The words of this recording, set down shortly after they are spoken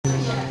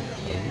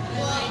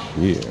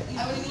here.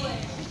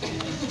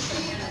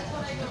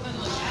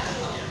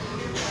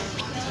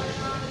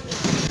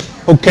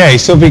 Okay,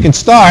 so if we can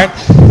start,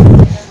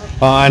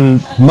 on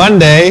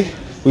Monday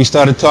we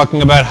started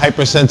talking about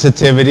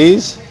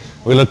hypersensitivities.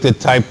 We looked at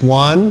type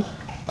 1,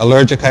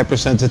 allergic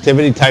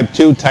hypersensitivity, type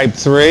 2, type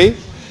 3,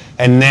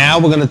 and now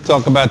we're going to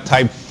talk about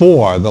type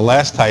 4, the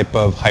last type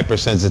of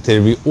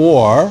hypersensitivity,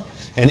 or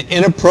an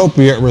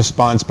inappropriate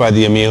response by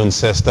the immune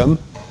system,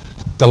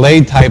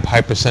 delayed type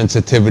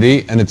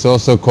hypersensitivity, and it's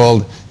also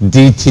called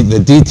the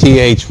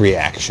DTH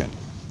reaction.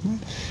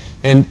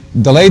 And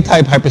delayed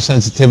type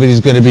hypersensitivity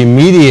is going to be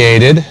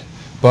mediated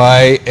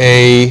by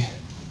a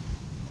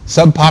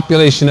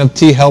subpopulation of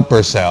T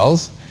helper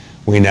cells.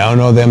 We now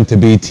know them to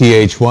be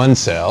Th1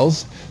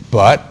 cells,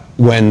 but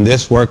when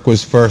this work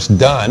was first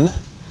done,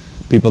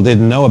 people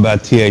didn't know about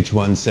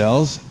Th1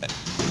 cells,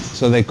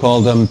 so they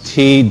called them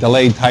T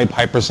delayed type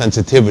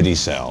hypersensitivity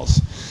cells,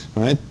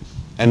 right?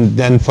 And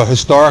then for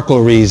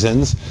historical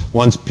reasons,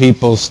 once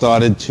people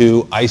started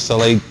to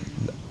isolate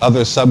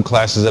other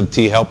subclasses of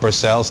T helper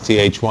cells,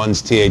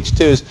 Th1s,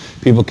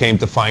 Th2s, people came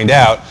to find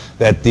out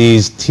that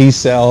these T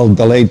cell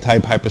delayed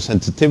type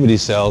hypersensitivity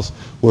cells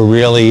were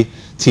really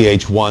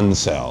Th1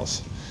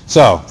 cells.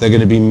 So they're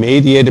going to be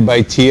mediated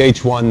by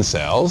Th1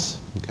 cells,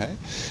 okay?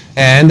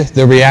 And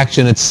the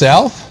reaction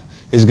itself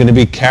is going to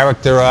be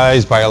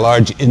characterized by a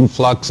large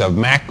influx of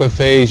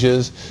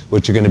macrophages,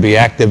 which are going to be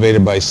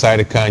activated by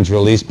cytokines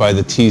released by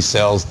the T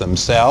cells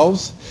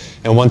themselves.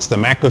 And once the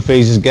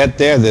macrophages get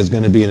there, there's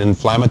going to be an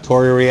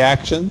inflammatory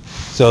reaction.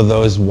 So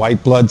those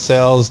white blood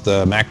cells,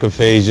 the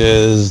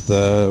macrophages,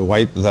 the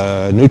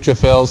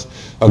neutrophils,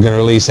 are going to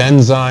release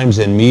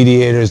enzymes and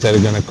mediators that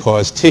are going to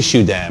cause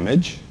tissue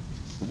damage,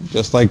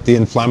 just like the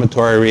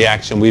inflammatory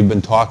reaction we've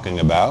been talking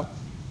about.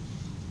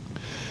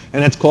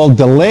 And it's called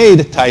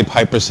delayed type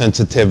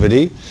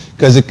hypersensitivity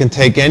because it can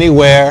take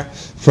anywhere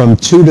from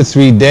 2 to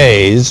 3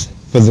 days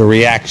for the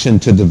reaction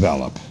to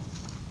develop.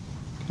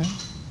 Okay?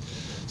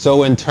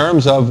 So in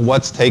terms of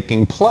what's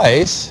taking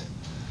place,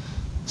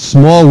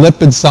 small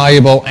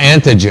lipid-soluble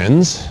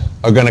antigens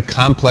are going to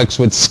complex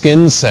with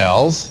skin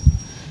cells,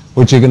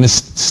 which are going to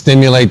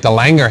stimulate the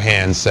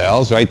Langerhans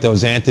cells, right?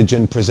 Those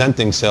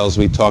antigen-presenting cells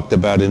we talked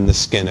about in the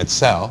skin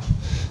itself.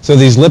 So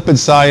these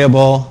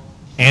lipid-soluble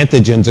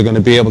antigens are going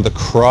to be able to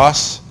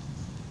cross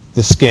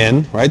the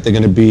skin, right? They're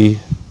going to be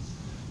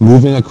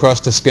moving across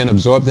the skin,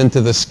 absorbed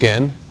into the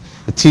skin.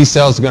 The T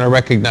cells are going to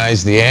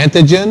recognize the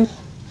antigen.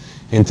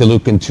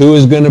 Interleukin-2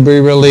 is going to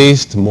be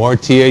released. More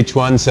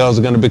Th1 cells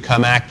are going to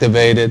become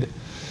activated.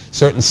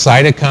 Certain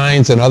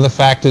cytokines and other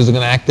factors are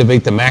going to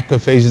activate the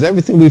macrophages.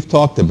 Everything we've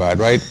talked about,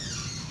 right?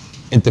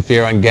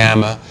 Interferon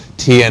gamma,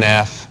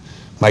 TNF,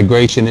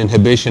 migration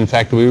inhibition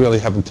factor. We really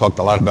haven't talked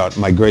a lot about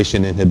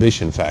migration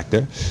inhibition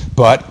factor,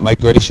 but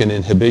migration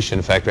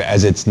inhibition factor,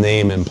 as its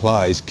name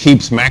implies,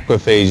 keeps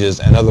macrophages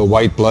and other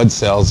white blood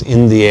cells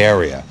in the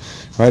area,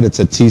 right? It's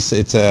a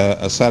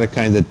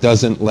cytokine that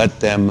doesn't let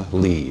them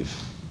leave.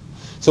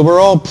 So we're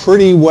all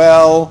pretty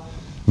well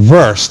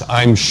versed,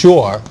 I'm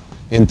sure,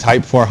 in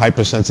type 4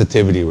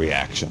 hypersensitivity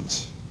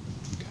reactions.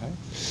 Okay?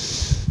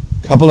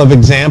 A couple of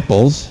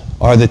examples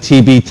are the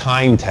TB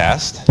time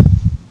test.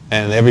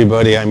 And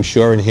everybody, I'm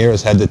sure, in here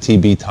has had the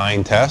TB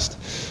time test.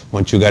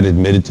 Once you got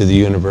admitted to the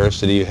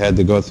university, you had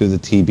to go through the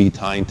TB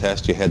time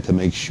test. You had to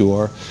make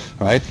sure,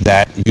 right,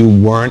 that you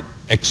weren't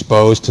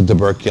exposed to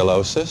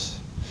tuberculosis.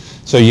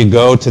 So you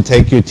go to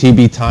take your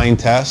TB time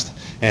test,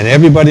 and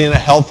everybody in the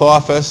health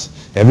office,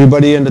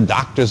 everybody in the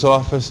doctor's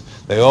office,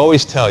 they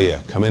always tell you,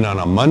 come in on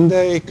a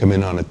Monday, come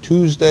in on a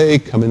Tuesday,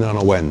 come in on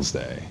a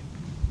Wednesday.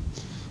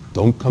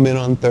 Don't come in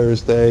on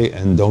Thursday,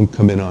 and don't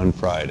come in on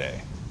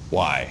Friday.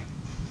 Why?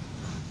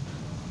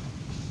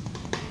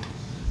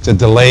 It's a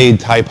delayed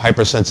type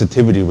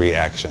hypersensitivity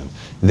reaction.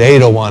 They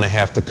don't want to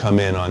have to come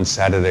in on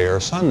Saturday or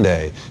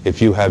Sunday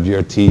if you have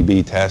your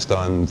TB test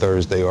on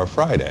Thursday or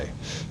Friday,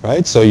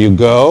 right? So you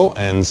go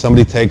and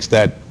somebody takes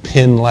that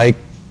pin-like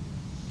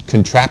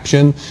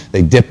contraption,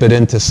 they dip it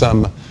into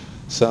some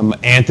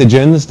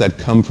antigens that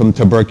come from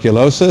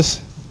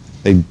tuberculosis,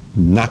 they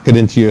knock it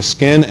into your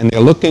skin, and they're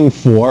looking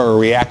for a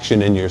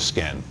reaction in your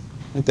skin.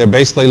 They're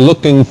basically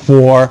looking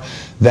for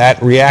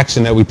that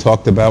reaction that we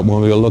talked about when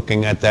we were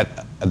looking at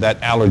that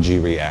allergy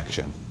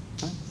reaction.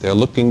 They're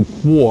looking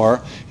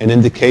for an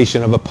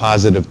indication of a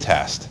positive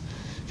test.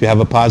 If you have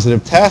a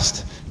positive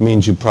test, it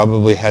means you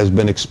probably have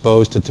been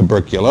exposed to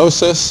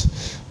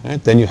tuberculosis,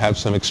 right? Then you have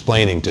some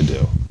explaining to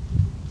do.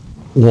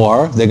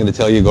 Or they're going to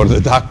tell you go to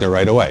the doctor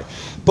right away.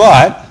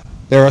 But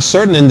there are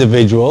certain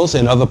individuals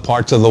in other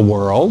parts of the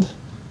world,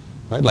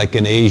 right, like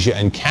in Asia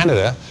and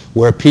Canada,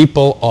 where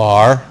people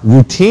are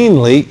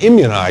routinely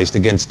immunized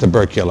against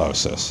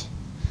tuberculosis.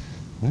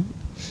 Right?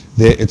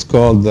 It's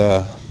called,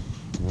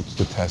 what's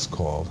the test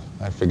called?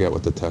 I forget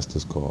what the test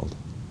is called.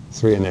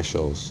 3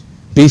 initials.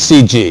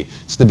 BCG.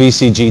 It's the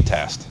BCG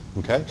test.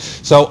 Okay?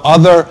 So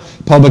other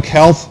public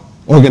health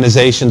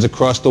organizations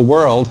across the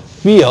world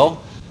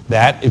feel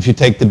that if you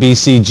take the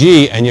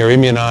BCG and you're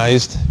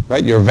immunized,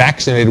 right, you're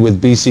vaccinated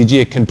with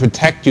BCG, it can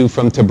protect you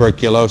from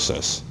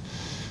tuberculosis.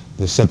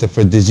 the Center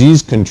for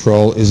Disease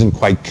Control isn't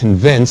quite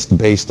convinced,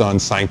 based on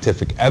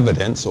scientific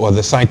evidence, or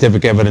the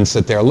scientific evidence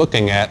that they're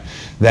looking at,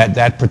 that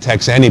that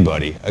protects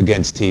anybody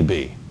against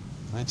TB.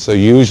 Right? So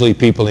usually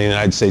people in the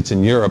United States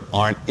and Europe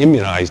aren't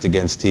immunized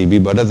against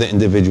TB, but other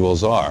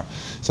individuals are.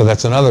 So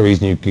that's another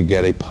reason you could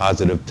get a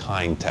positive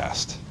time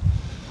test.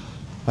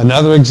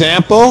 Another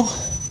example,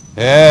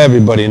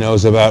 everybody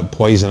knows about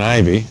poison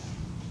ivy.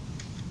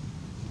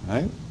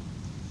 Right?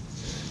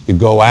 You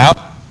go out,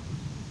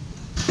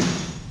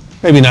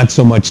 maybe not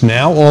so much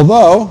now,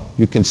 although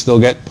you can still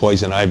get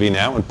poison ivy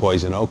now and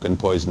poison oak and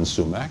poison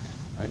sumac,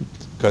 right?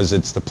 Because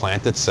it's the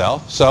plant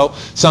itself. So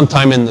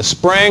sometime in the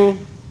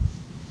spring,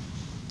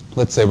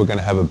 let's say we're going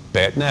to have a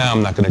bad, now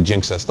I'm not going to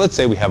jinx us, let's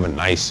say we have a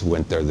nice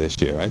winter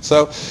this year, right?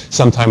 So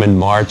sometime in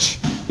March,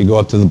 you go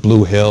up to the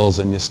Blue Hills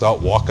and you start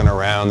walking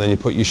around, and you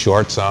put your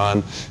shorts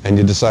on and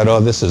you decide,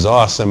 oh, this is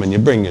awesome, and you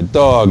bring your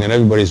dog and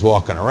everybody's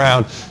walking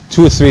around.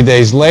 2 or 3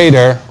 days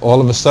later, all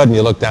of a sudden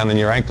you look down on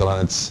your ankle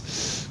and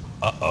it's,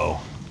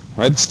 uh-oh,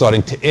 right? It's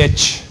starting to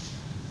itch.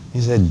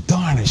 You said,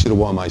 darn, I should have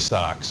worn my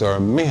socks, or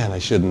man, I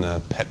shouldn't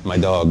have pet my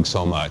dog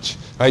so much,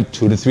 right?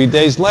 2 to 3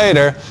 days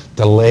later,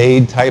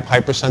 delayed type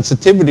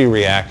hypersensitivity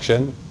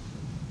reaction.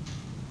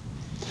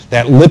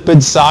 That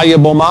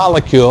lipid-soluble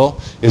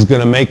molecule is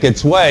going to make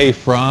its way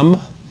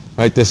from,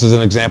 right, this is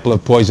an example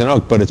of poison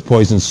oak, but it's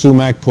poison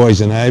sumac,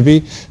 poison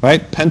ivy,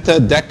 right,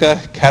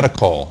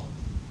 penta-decacatechol.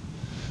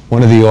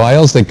 One of the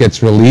oils that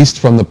gets released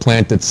from the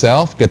plant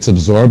itself, gets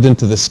absorbed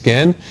into the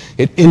skin.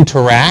 It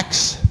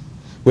interacts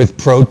with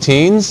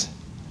proteins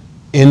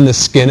in the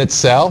skin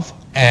itself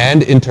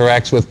and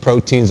interacts with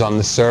proteins on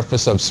the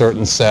surface of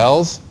certain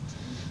cells.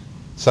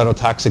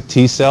 Cytotoxic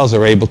T cells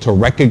are able to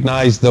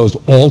recognize those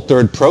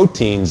altered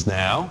proteins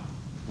now,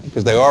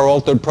 because they are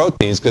altered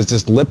proteins, because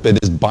this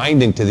lipid is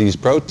binding to these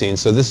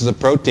proteins. So this is a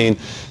protein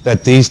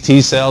that these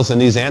T cells and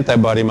these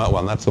antibody models,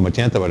 well, not so much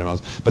antibody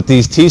models, but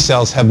these T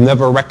cells have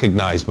never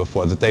recognized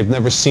before, that they've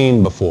never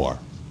seen before.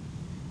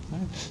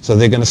 So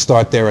they're going to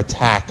start their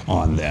attack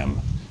on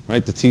them.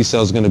 Right? The T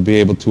cell is going to be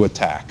able to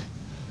attack.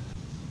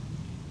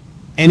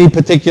 Any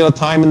particular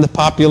time in the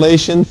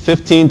population,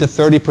 15 to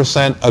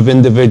 30% of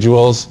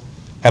individuals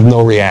have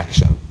no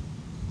reaction.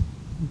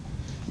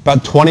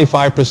 About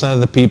 25%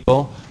 of the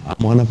people,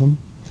 I'm one of them,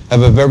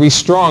 have a very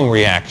strong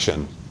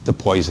reaction to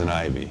poison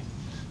ivy.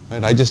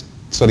 Right? I just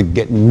sort of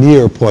get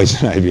near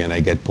poison ivy and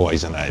I get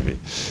poison ivy.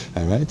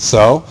 All right?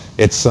 So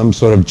it's some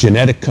sort of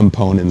genetic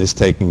component is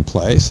taking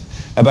place.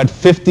 About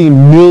 50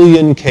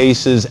 million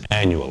cases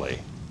annually.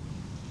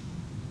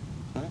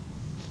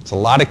 A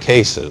lot of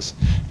cases.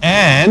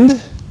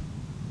 And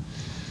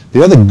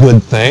the other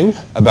good thing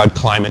about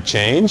climate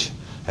change,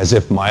 as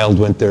if mild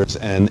winters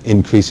and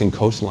increasing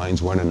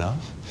coastlines weren't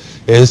enough,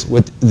 is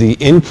with the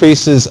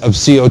increases of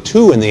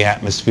CO2 in the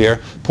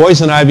atmosphere,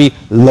 poison ivy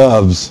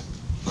loves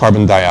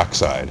carbon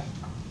dioxide.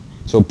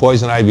 So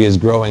poison ivy is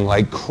growing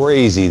like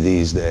crazy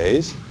these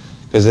days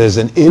because there's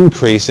an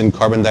increase in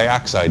carbon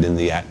dioxide in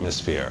the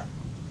atmosphere.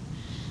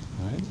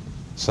 Right?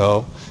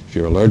 So if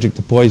you're allergic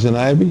to poison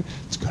ivy,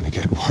 it's going to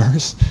get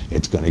worse.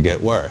 It's going to get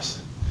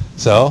worse.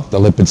 So the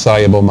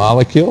lipid-soluble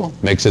molecule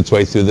makes its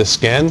way through the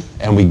skin,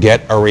 and we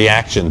get a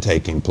reaction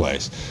taking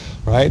place.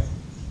 Right?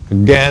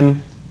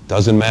 Again,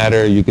 doesn't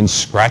matter. You can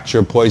scratch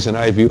your poison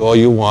ivy all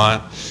you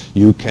want.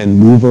 You can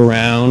move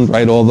around,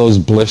 right, all those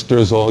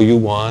blisters all you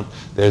want.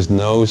 There's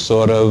no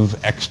sort of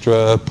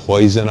extra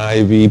poison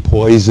ivy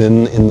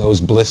poison in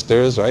those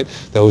blisters, right?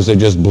 Those are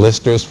just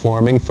blisters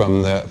forming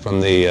from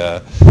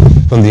the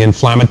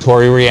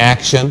inflammatory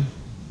reaction.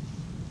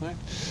 Right?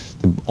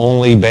 The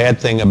only bad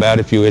thing about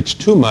if you itch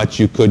too much,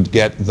 you could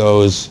get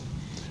those,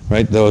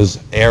 right, those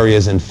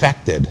areas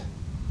infected.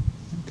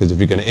 Because if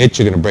you're going to itch,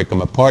 you're going to break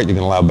them apart. You're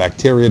going to allow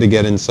bacteria to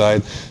get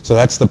inside. So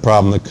that's the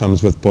problem that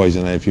comes with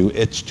poison ivy if you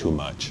itch too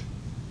much.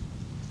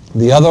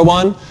 The other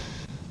one,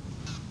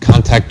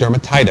 contact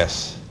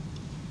dermatitis.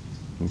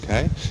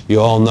 Okay?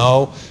 You all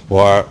know,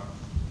 or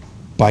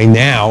by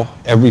now,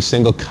 every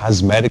single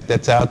cosmetic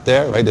that's out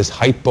there, right, is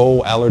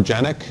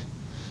hypoallergenic.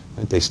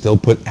 Right? They still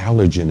put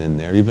allergen in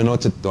there, even though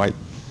it's a, right,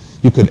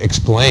 you could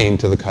explain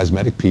to the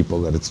cosmetic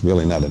people that it's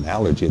really not an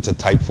allergy. It's a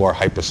type 4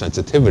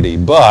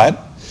 hypersensitivity. But,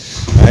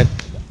 right,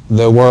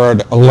 the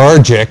word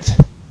allergic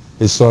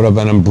is sort of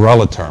an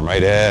umbrella term,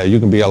 right? You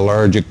can be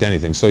allergic to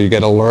anything. So you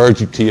get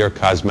allergic to your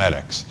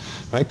cosmetics,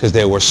 right? Because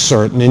there were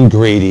certain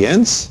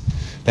ingredients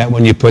that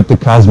when you put the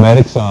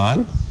cosmetics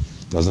on,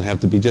 doesn't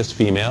have to be just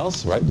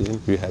females, right?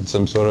 If you had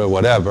some sort of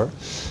whatever,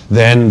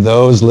 then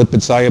those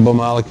lipid-soluble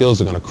molecules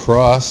are going to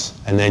cross,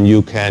 and then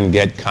you can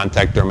get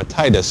contact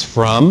dermatitis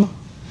from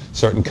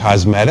certain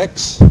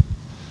cosmetics,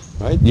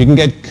 right? You can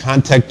get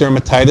contact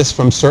dermatitis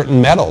from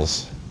certain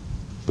metals,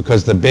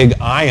 because the big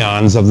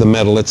ions of the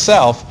metal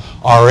itself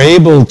are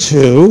able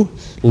to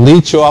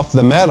leach off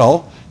the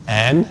metal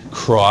and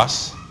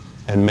cross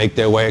and make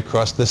their way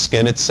across the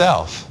skin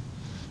itself.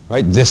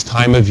 Right? This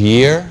time of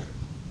year,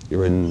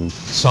 you're in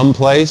some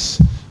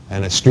place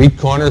and a street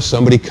corner,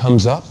 somebody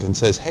comes up and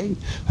says, hey,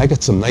 I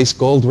got some nice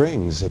gold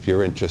rings if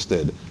you're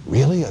interested.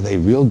 Really? Are they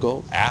real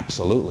gold?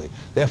 Absolutely.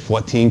 They're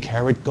 14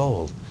 karat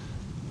gold.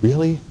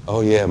 Really?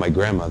 Oh yeah, my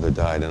grandmother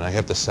died and I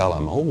have to sell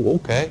them. Oh,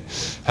 okay.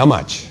 How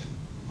much?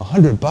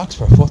 $100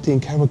 for a 14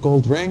 karat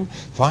gold ring?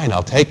 Fine,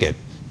 I'll take it.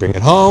 Bring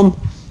it home,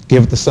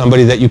 give it to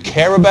somebody that you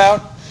care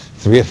about.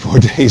 3 or 4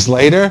 days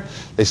later,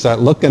 they start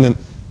looking and,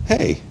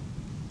 hey,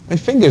 my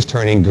finger's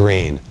turning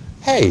green.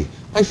 Hey,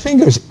 my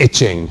finger's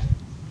itching.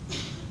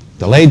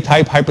 Delayed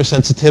type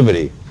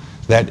hypersensitivity.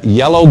 That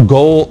yellow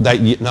gold,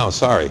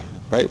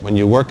 right? When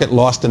you work at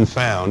Lost and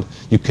Found,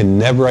 you can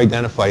never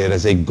identify it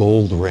as a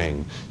gold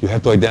ring. You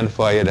have to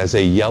identify it as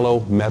a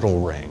yellow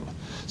metal ring.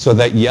 So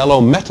that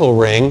yellow metal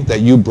ring that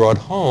you brought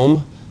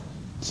home,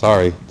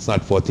 sorry, it's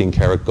not 14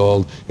 karat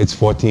gold, it's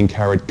 14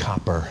 karat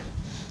copper.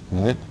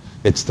 Right?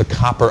 It's the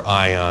copper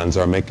ions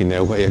are making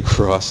their way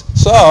across.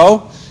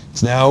 So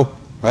it's now,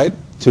 right,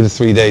 2 to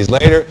 3 days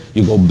later,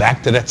 you go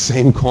back to that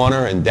same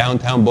corner in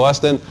downtown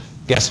Boston.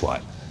 Guess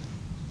what?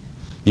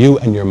 You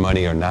and your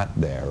money are not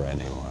there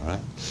anymore,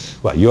 right?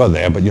 Well, you're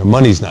there, but your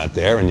money's not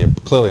there, and you're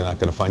clearly not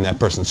going to find that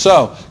person.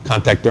 So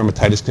contact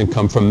dermatitis can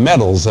come from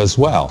metals as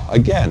well.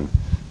 Again,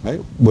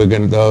 right?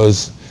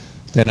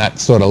 They're not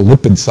sort of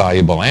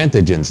lipid-soluble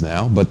antigens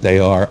now, but they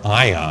are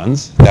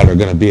ions that are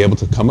going to be able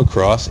to come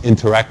across,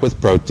 interact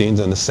with proteins,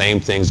 and the same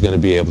thing's going to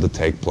be able to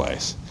take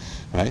place.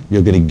 Right?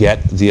 You're going to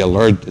get the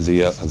allergic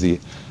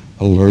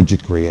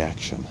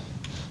reaction.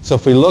 So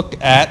if we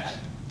look at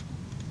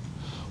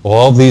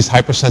all these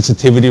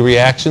hypersensitivity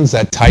reactions,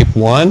 that type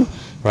 1,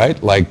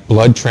 right, like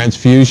blood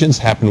transfusions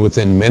happen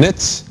within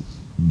minutes.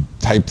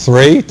 Type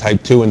 3,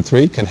 type 2 and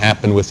 3 can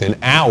happen within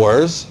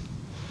hours.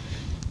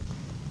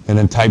 And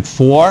then type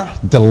 4,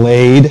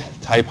 delayed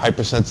type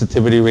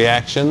hypersensitivity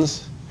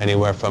reactions,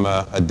 anywhere from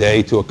a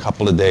day to a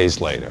couple of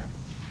days later.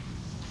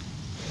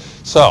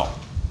 So,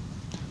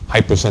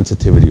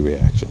 hypersensitivity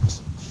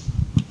reactions.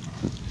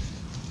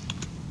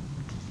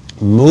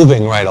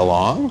 Moving right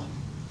along.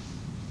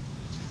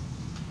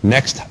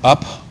 Next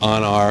up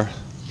on our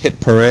hit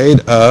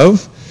parade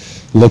of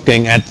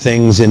looking at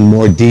things in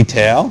more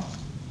detail,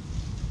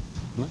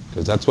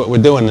 because that's what we're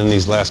doing in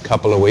these last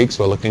couple of weeks.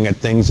 We're looking at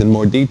things in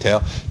more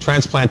detail.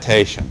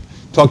 Transplantation.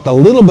 Talked a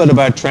little bit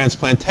about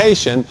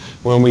transplantation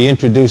when we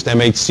introduced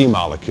MHC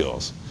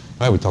molecules.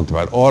 Right? We talked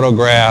about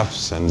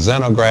autografts and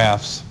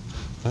xenografts.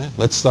 Right?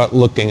 Let's start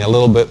looking a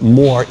little bit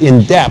more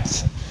in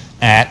depth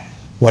at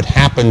what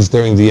happens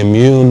during the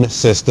immune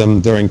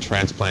system during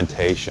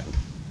transplantation.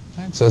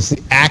 Right? So it's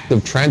the act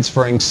of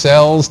transferring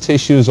cells,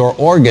 tissues, or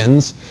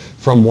organs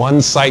from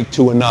one site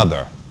to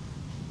another.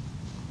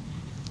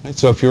 Right?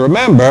 So if you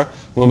remember,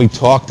 when we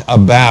talked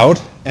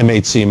about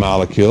MHC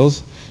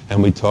molecules,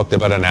 and we talked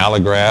about an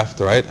allograft,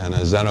 right, and a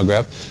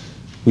xenograft,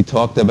 we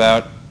talked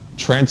about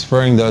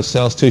transferring those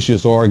cells,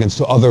 tissues, organs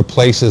to other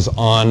places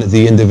on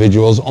the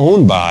individual's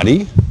own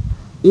body,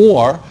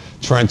 or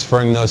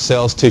transferring those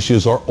cells,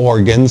 tissues, or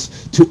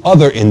organs to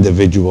other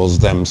individuals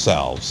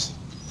themselves.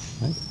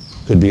 Right?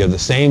 Could be of the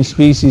same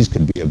species,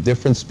 could be of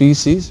different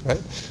species,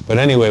 right? But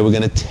anyway, we're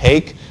going to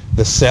take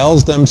the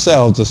cells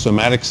themselves, the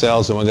somatic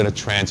cells, and we're going to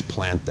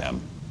transplant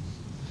them.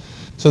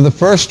 So the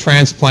first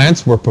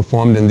transplants were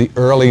performed in the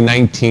early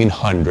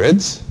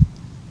 1900s.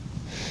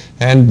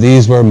 And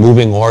these were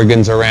moving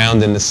organs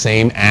around in the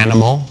same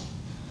animal.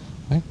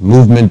 Right?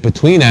 Movement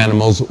between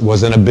animals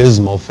was an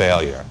abysmal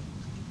failure.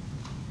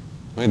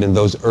 Right? In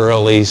those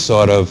early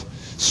sort of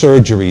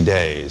surgery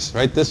days.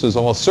 Right? This was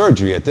all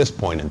surgery at this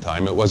point in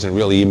time. It wasn't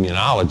really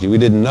immunology. We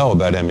didn't know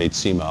about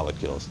MHC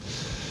molecules.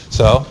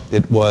 So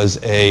it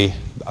was a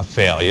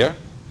failure.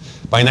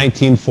 By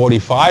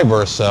 1945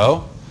 or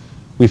so,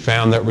 we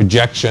found that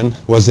rejection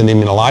was an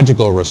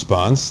immunological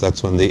response.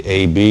 That's when the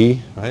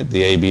AB, right,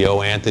 the ABO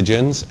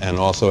antigens, and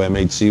also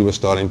MHC were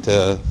starting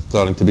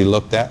to be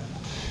looked at.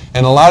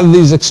 And a lot of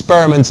these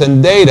experiments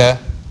and data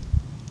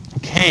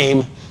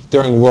came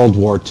during World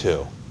War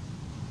II.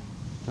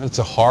 It's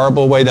a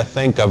horrible way to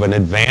think of an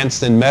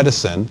advance in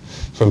medicine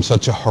from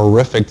such a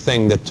horrific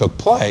thing that took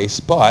place,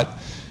 but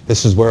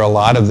this is where a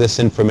lot of this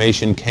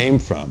information came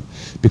from.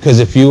 Because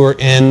if you were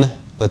in,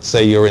 let's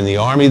say you're in the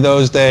Army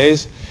those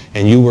days,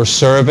 and you were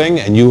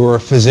serving, and you were a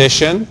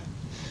physician,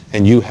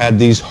 and you had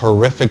these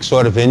horrific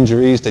sort of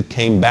injuries that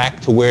came back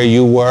to where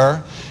you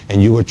were,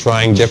 and you were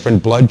trying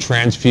different blood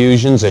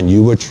transfusions, and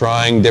you were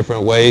trying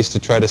different ways to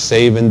try to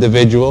save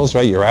individuals,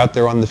 right? You're out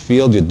there on the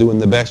field, you're doing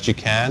the best you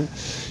can.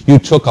 You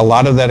took a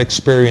lot of that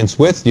experience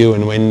with you,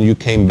 and when you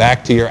came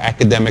back to your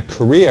academic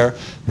career,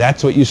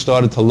 that's what you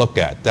started to look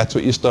at. That's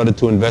what you started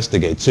to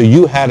investigate. So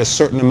you had a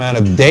certain amount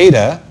of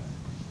data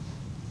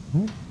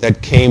that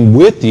came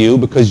with you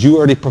because you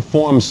already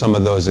performed some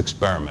of those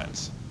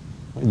experiments.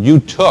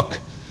 You took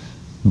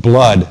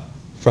blood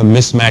from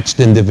mismatched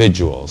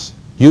individuals.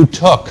 You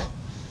took,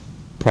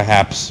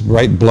 perhaps,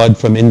 right, blood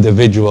from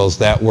individuals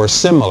that were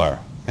similar,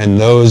 and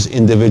those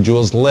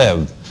individuals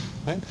lived.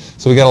 Right?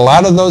 So we got a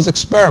lot of those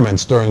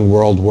experiments during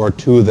World War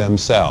II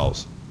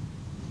themselves.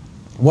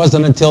 It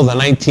wasn't until the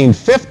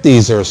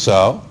 1950s or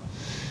so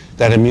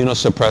that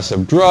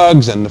immunosuppressive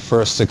drugs and the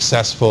first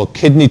successful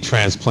kidney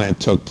transplant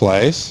took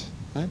place.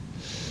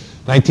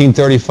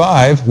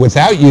 1935,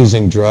 without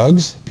using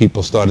drugs,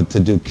 people started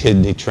to do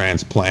kidney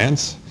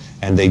transplants,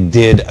 and they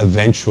did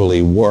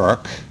eventually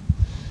work.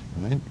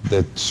 Right?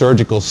 The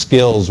surgical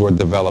skills were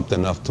developed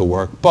enough to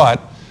work,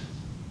 but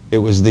it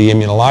was the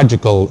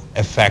immunological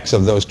effects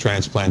of those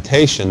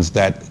transplantations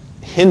that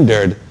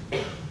hindered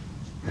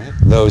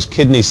those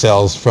kidney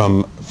cells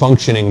from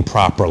functioning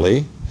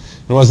properly.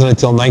 It wasn't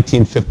until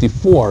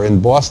 1954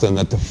 in Boston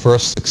that the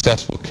first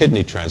successful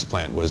kidney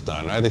transplant was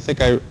done. Right? I think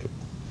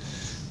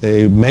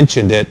they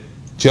mentioned it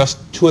just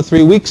 2 or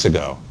 3 weeks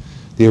ago.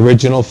 The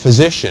original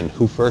physician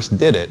who first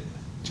did it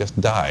just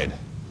died.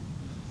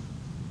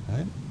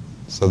 Right?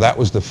 So that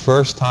was the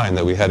first time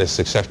that we had a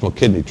successful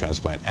kidney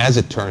transplant. As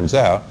it turns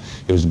out,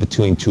 it was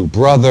between 2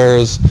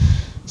 brothers.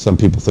 Some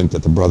people think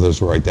that the brothers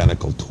were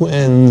identical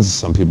twins.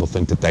 Some people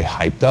think that they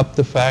hyped up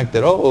the fact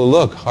that, oh,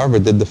 look,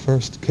 Harvard did the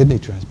first kidney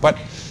transplant. But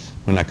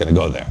we're not going to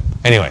go there.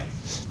 Anyway,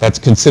 that's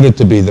considered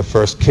to be the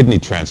first kidney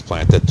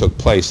transplant that took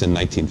place in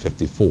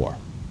 1954.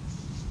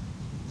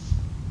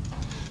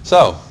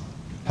 So,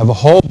 have a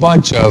whole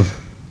bunch of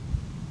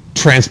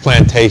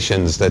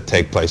transplantations that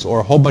take place,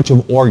 or a whole bunch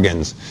of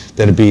organs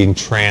that are being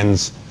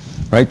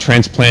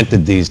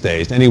transplanted these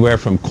days. Anywhere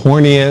from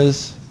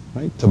corneas,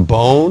 right, to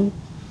bone,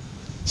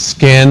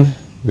 skin.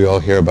 We all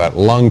hear about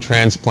lung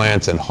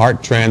transplants and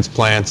heart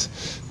transplants.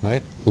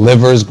 Right?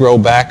 Livers grow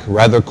back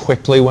rather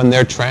quickly when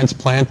they're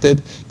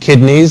transplanted.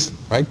 Kidneys,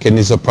 right?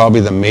 Kidneys are probably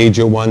the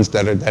major ones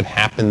that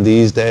happen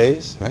these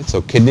days. Right?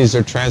 So kidneys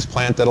are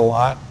transplanted a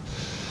lot.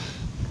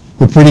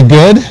 We're pretty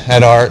good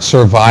at our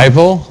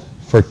survival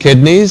for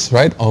kidneys,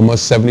 right?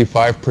 Almost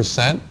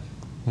 75%.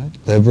 Right?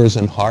 Livers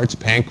and hearts,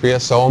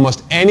 pancreas. So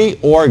almost any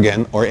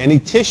organ or any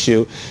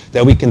tissue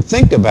that we can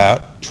think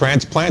about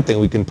transplanting,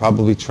 we can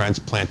probably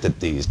transplant it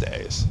these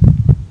days.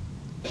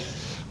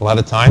 A lot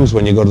of times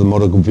when you go to the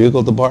motor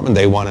vehicle department,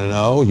 they want to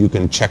know, you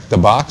can check the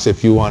box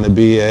if you want to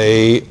be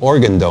an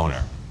organ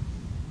donor.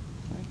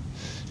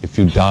 If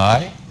you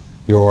die,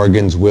 your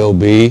organs will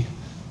be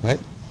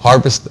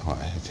harvested. I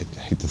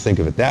hate to think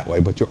of it that way,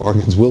 but your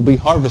organs will be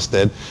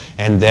harvested,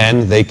 and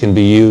then they can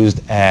be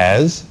used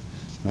as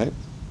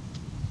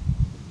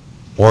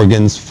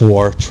organs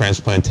for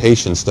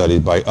transplantation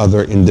studied by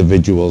other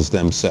individuals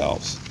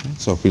themselves.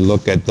 So if we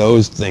look at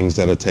those things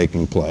that are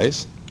taking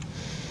place,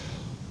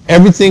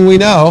 everything we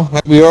know,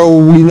 we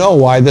know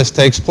why this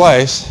takes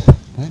place.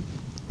 Right?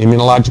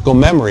 Immunological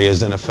memory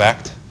is in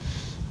effect.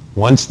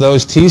 Once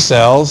those T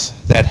cells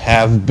that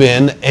have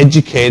been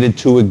educated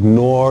to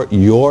ignore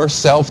your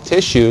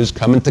self-tissues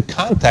come into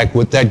contact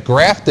with that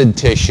grafted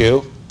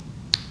tissue,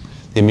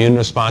 the immune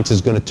response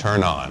is going to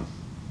turn on.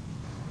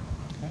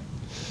 Okay?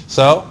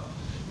 So,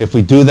 if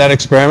we do that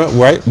experiment,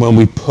 right, when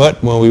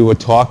we were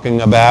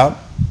talking about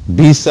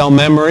B-cell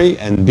memory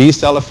and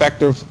B-cell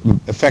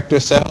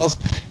effector cells,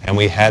 and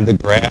we had the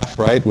graph,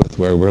 right, with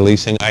we're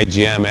releasing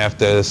IgM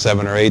after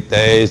 7 or 8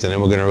 days, and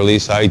then we're going to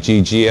release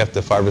IgG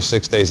after 5 or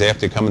 6 days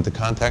after you come into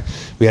contact.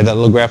 We had that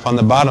little graph on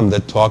the bottom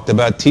that talked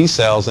about T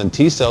cells and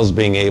T cells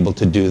being able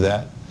to do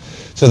that.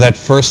 So that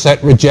first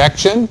set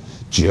rejection,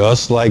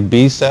 just like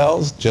B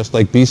cells,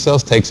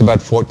 takes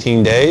about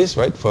 14 days,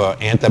 right, for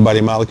antibody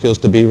molecules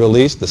to be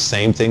released. The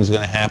same thing's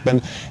going to happen.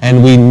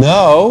 And we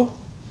know,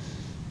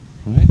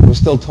 right, we're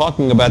still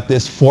talking about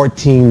this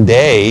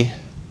 14-day,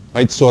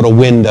 right, sort of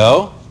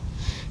window.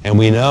 And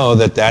we know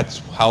that that's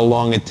how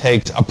long it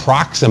takes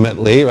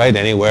approximately, right,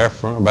 anywhere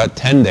from about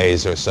 10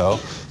 days or so,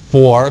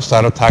 for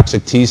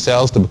cytotoxic T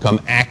cells to become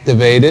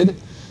activated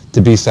to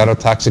be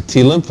cytotoxic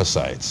T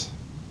lymphocytes.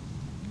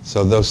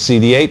 So those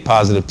CD8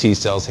 positive T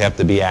cells have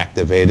to be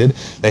activated.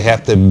 They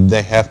have to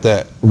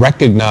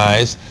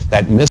recognize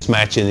that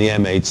mismatch in the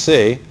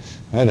MHC,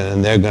 right, and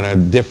then they're going to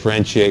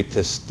differentiate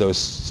those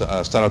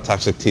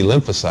cytotoxic T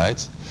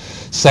lymphocytes.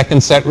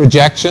 Second set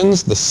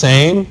rejections, the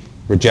same,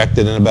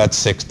 rejected in about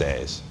 6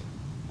 days.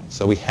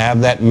 So we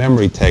have that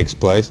memory takes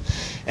place.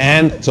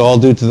 And it's all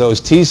due to those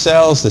T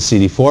cells, the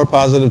CD4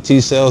 positive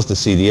T cells, the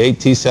CD8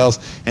 T cells,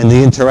 and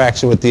the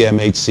interaction with the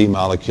MHC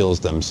molecules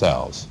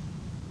themselves.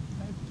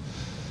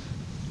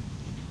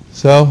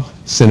 So,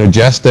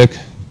 synergistic,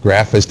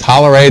 graph is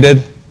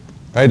tolerated,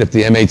 right? If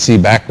the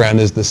MHC background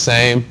is the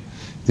same,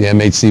 if the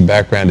MHC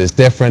background is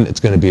different, it's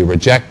going to be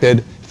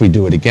rejected. If we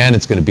do it again,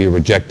 it's going to be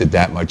rejected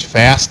that much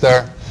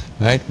faster,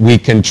 right? We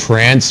can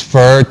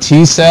transfer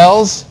T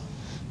cells,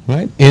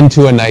 right,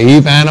 into a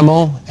naive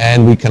animal,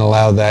 and we can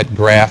allow that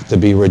graft to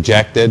be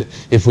rejected.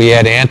 If we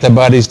add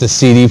antibodies to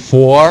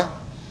CD4,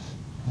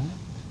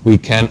 we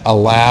can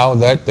allow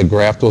that the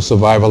graft will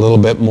survive a little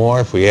bit more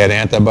if we add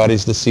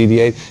antibodies to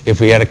CD8.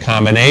 If we add a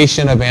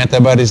combination of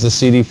antibodies to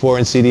CD4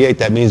 and CD8,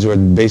 that means we're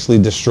basically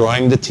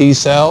destroying the T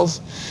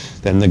cells.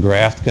 Then the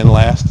graft can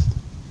last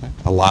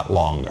a lot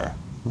longer.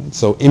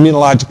 So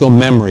immunological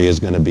memory is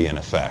going to be in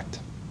effect.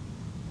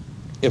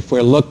 If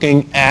we're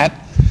looking at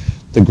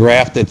the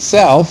graft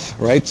itself,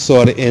 right,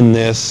 sort of in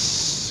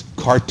this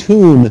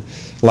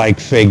cartoon-like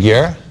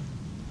figure,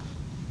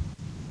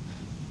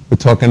 we're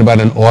talking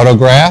about an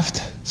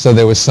autograft. So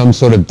there was some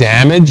sort of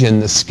damage in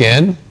the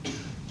skin.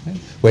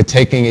 We're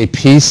taking a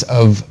piece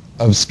of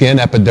skin,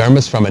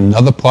 epidermis, from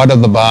another part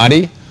of the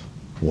body,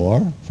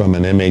 or from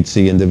an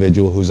MHC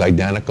individual who's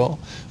identical.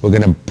 We're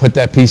going to put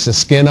that piece of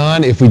skin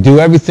on. If we do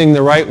everything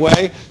the right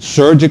way,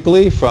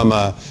 surgically, from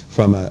a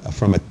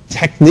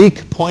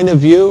technique point of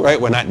view,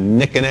 right? We're not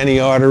nicking any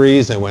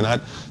arteries, and we're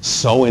not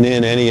sewing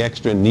in any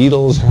extra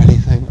needles or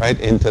anything, right,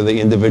 into the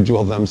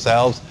individual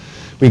themselves.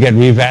 We get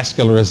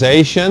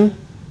revascularization.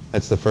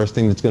 That's the first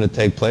thing that's going to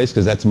take place,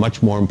 because that's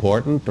much more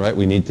important, right?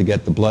 We need to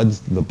get the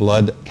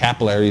blood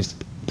capillaries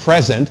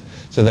present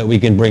so that we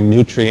can bring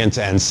nutrients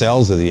and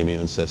cells to the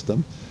immune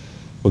system.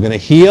 We're going to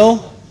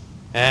heal,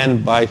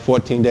 and by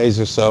 14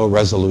 days or so,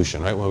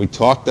 resolution, right? When we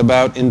talked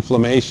about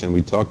inflammation,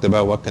 we talked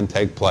about what can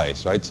take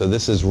place, right? So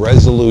this is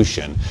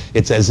resolution.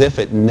 It's as if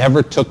it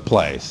never took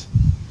place.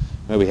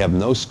 Right? We have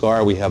no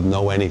scar, we have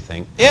no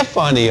anything. If,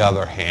 on the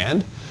other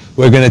hand,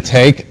 we're going to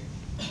take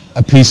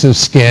a piece of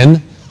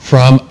skin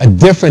from a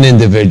different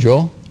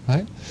individual,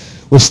 right?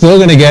 We're still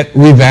going to get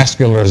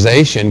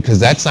revascularization, because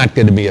that's not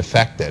going to be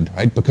affected,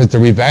 right? Because the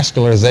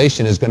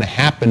revascularization is going to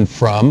happen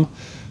from,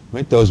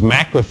 right, those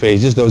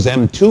macrophages, those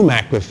M2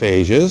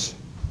 macrophages,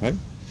 right?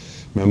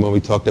 Remember when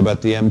we talked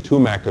about the M2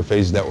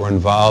 macrophages that were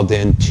involved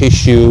in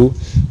tissue,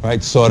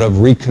 right, sort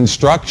of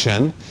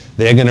reconstruction.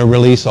 They're going to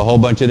release a whole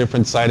bunch of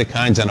different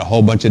cytokines and a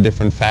whole bunch of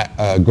different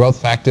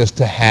growth factors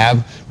to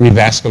have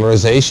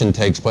revascularization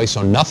takes place.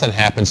 So nothing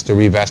happens to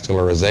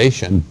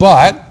revascularization.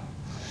 But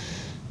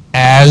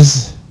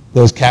as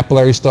those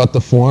capillaries start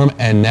to form,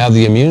 and now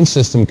the immune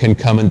system can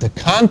come into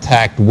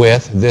contact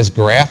with this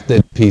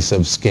grafted piece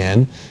of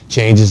skin,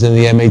 changes in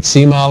the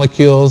MHC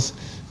molecules,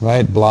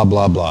 right, blah,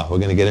 blah, blah. We're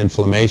going to get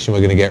inflammation,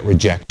 we're going to get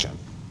rejection.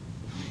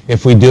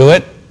 If we do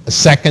it, a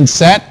second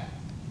set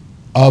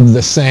of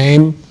the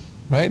same,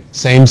 right,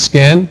 same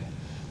skin,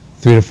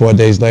 3 to 4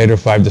 days later,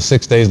 5 to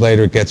 6 days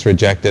later, it gets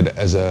rejected,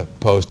 as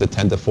opposed to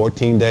 10 to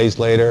 14 days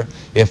later.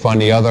 If, on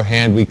the other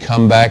hand, we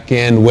come back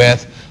in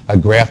with a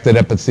grafted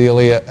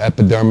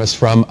epidermis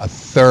from a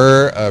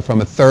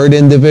third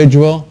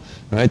individual,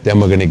 right, then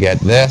we're going to get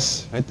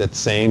this, right, that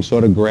same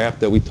sort of graft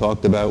that we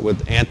talked about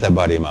with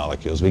antibody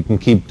molecules. We can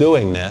keep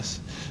doing this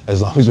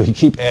as long as we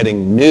keep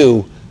adding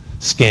new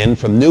skin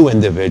from new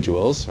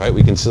individuals, right?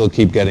 We can still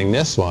keep getting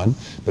this one,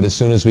 but as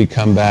soon as we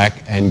come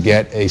back and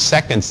get a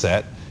second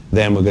set,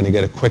 then we're going to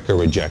get a quicker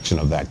rejection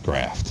of that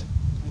graft.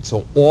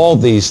 So all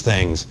these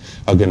things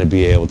are going to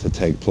be able to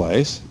take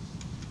place.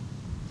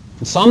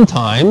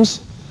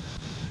 Sometimes,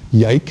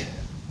 yike,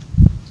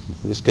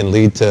 this can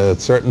lead to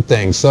certain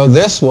things. So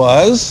this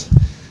was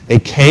a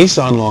case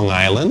on Long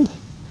Island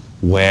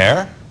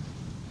where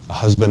a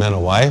husband and a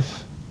wife,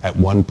 at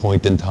one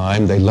point in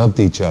time, they loved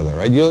each other,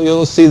 right?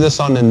 You'll see this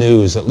on the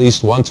news at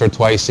least once or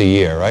twice a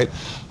year, right?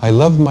 I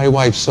love my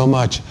wife so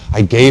much,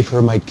 I gave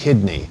her my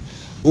kidney.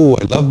 Ooh,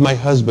 I love my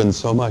husband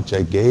so much,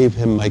 I gave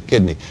him my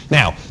kidney.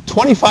 Now,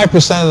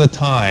 25% of the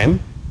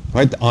time,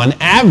 right, on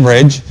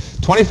average,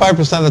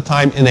 25% of the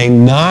time in a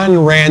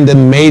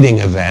non-random mating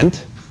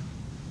event,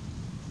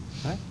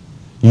 right,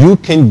 you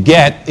can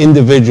get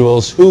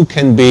individuals who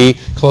can be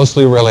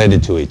closely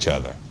related to each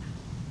other.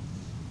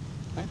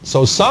 Right?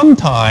 So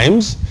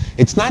sometimes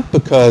it's not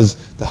because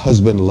the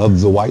husband loved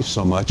the wife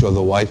so much or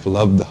the wife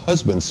loved the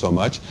husband so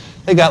much.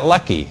 They got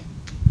lucky.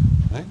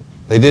 Right?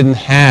 They didn't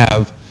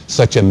have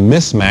such a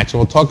mismatch, and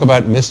we'll talk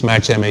about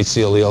mismatch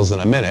MHC alleles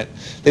in a minute.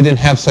 They didn't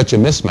have such a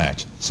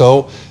mismatch.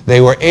 So they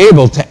were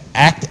able to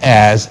act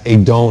as a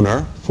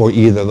donor for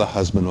either the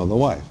husband or the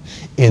wife.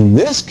 In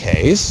this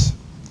case,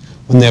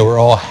 when they were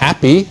all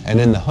happy and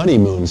in the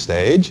honeymoon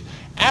stage,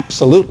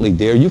 absolutely,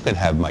 dear, you can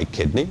have my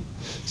kidney.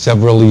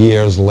 Several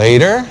years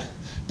later,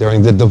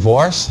 during the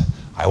divorce,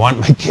 I want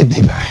my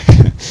kidney back.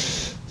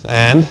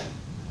 And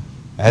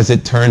as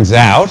it turns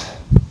out,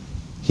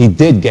 he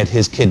did get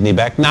his kidney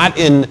back, not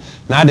in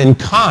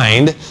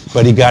kind,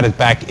 but he got it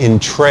back in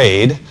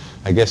trade.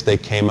 I guess they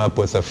came up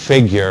with a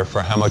figure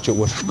for how much it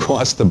would have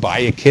cost to buy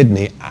a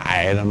kidney.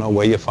 I don't know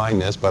where you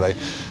find this, but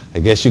I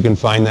guess you can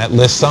find that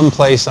list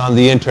someplace on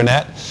the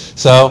internet.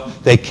 So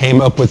they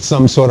came up with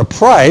some sort of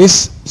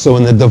price. So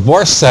in the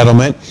divorce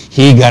settlement,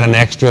 he got an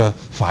extra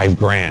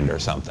 $5,000 or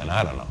something.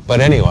 I don't know.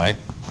 But anyway,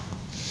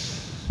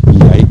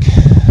 yike.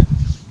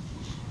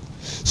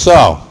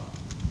 So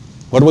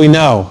what do we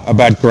know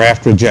about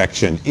graft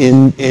rejection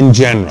in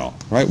general?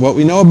 Right? What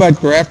we know about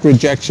graft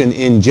rejection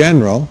in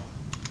general,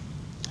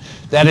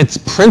 that it's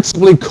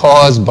principally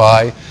caused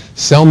by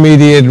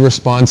cell-mediated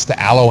response to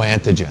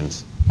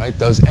alloantigens, right?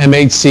 Those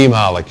MHC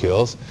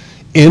molecules,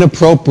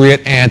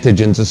 inappropriate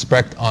antigens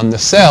expressed on the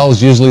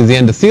cells, usually the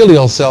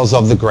endothelial cells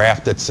of the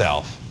graft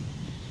itself.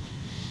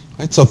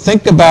 Right? So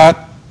think about,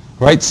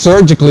 right,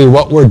 surgically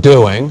what we're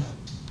doing,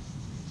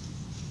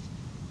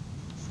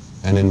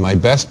 and in my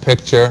best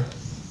picture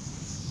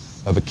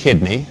of a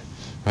kidney,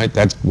 right,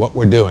 that's what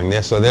we're doing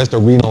there. So there's the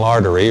renal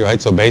artery,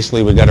 right? So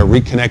basically we've got to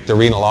reconnect the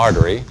renal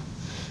artery.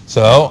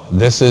 So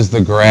this is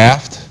the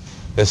graft.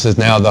 This is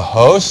now the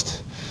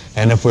host.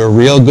 And if we're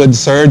real good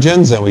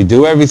surgeons and we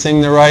do everything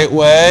the right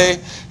way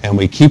and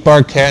we keep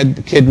our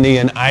kidney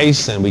in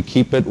ice and we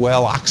keep it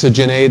well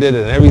oxygenated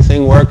and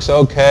everything works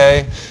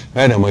okay,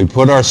 right, and we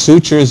put our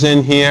sutures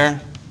in here,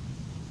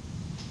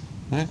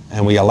 right,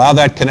 and we allow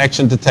that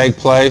connection to take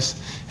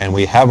place, and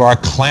we have our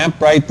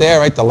clamp right there,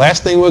 right, the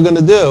last thing we're going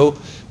to do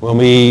when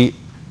we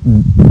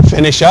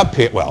finish up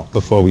here, well,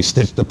 before we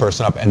stitch the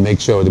person up and make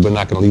sure that we're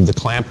not going to leave the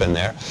clamp in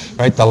there,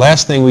 right, the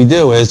last thing we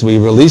do is we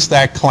release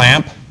that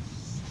clamp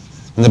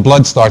and the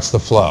blood starts to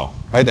flow,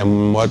 right,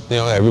 and what,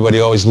 everybody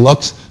always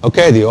looks,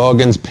 okay, the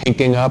organ's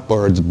pinking up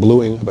or it's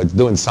bluing up, it's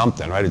doing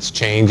something, right, it's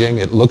changing,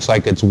 it looks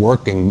like it's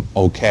working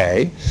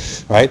okay,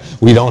 right,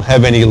 we don't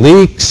have any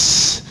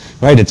leaks,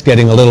 right, it's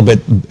getting a little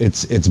bit,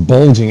 it's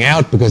bulging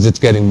out because it's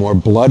getting more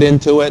blood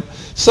into it.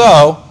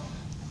 So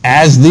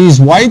as these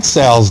white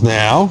cells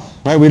now,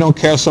 right, we don't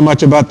care so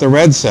much about the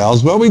red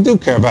cells, but we do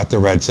care about the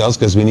red cells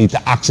because we need to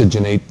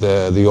oxygenate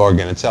the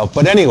organ itself.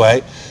 But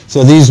anyway,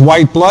 so these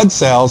white blood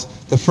cells,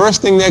 the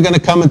first thing they're going to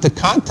come into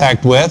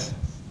contact with,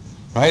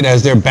 right,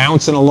 as they're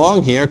bouncing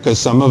along here, because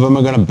some of them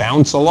are going to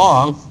bounce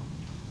along,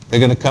 they're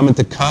going to come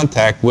into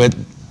contact with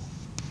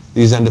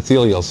these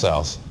endothelial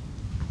cells.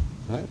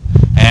 Right?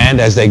 And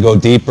as they go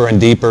deeper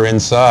and deeper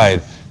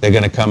inside, they're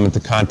going to come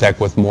into contact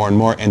with more and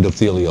more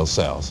endothelial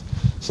cells.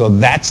 So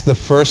that's the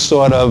first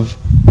sort of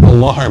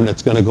alarm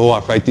that's going to go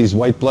off, right? These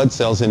white blood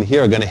cells in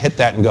here are going to hit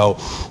that and go,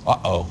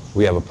 uh-oh,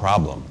 we have a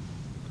problem.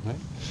 Right?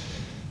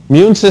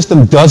 Immune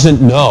system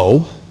doesn't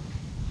know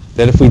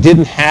that if we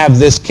didn't have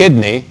this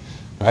kidney,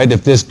 right,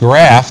 if this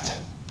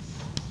graft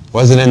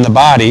wasn't in the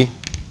body,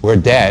 we're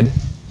dead.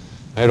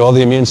 Right? All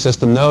the immune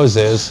system knows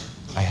is,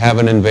 I have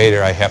an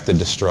invader, I have to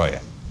destroy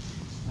it.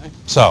 Right?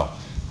 So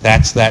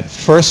that's that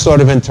first sort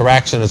of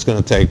interaction that's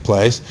going to take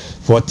place.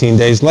 14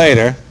 days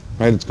later,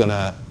 right,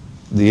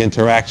 the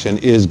interaction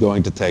is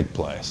going to take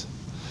place.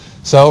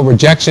 So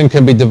rejection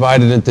can be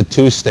divided into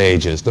two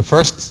stages. The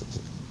first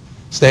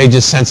stage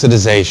is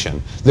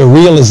sensitization. The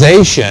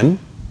realization,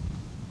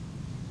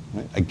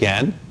 right,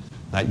 again,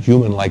 not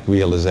human-like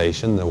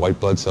realization. The white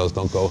blood cells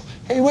don't go,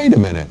 hey, wait a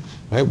minute.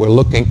 Right? We're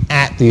looking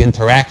at the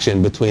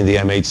interaction between the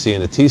MHC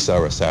and the T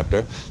cell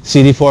receptor.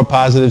 CD4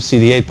 positive,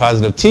 CD8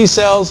 positive T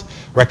cells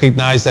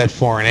recognize that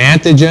foreign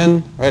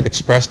antigen, right,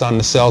 expressed on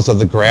the cells of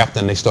the graft,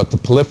 and they start to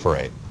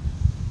proliferate.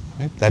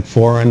 Right? That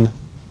foreign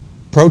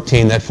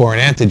protein, that foreign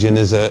antigen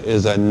is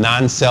a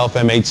non-self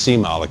MHC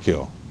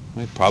molecule,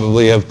 right?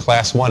 Probably of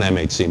class 1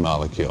 MHC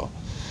molecule.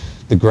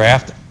 The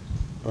graft,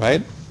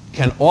 right,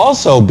 can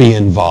also be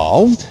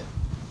involved.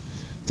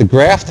 The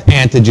graft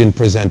antigen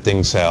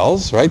presenting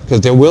cells, right, because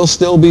there will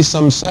still be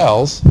some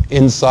cells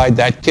inside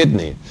that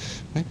kidney.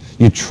 Right?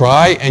 You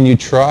try and you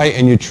try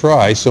and you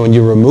try. So when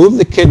you remove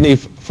the kidney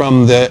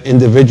from the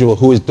individual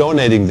who is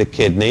donating the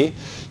kidney,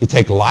 you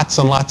take lots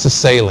and lots of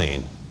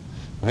saline.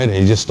 Right? And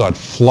you just start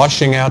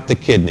flushing out the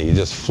kidney. You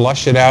just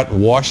flush it out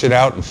and wash it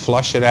out and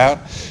flush it out.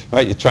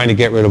 Right? You're trying to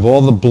get rid of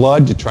all the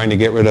blood. You're trying to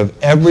get rid of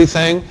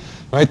everything,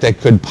 right, that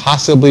could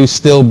possibly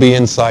still be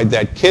inside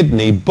that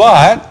kidney,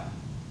 but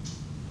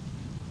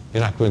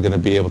you're not going to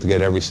be able to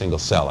get every single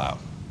cell out.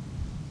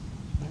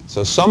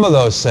 So some of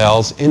those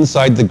cells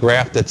inside the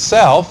graft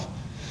itself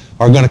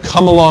are going to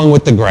come along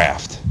with the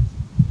graft.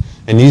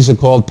 And these are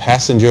called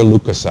passenger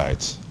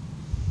leukocytes.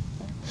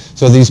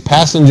 So these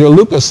passenger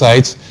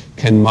leukocytes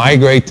can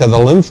migrate to the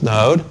lymph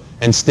node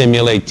and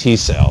stimulate T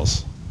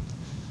cells.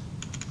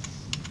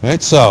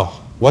 Right? So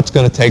what's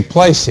going to take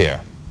place here?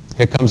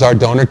 Here comes our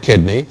donor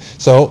kidney.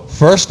 So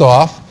first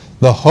off,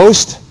 the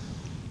host,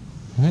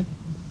 right,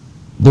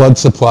 blood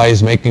supply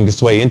is making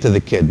its way into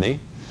the kidney.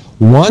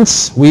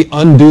 Once we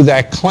undo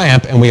that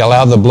clamp and we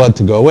allow the blood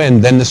to go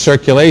in, then the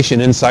circulation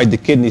inside the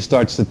kidney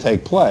starts to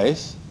take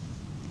place.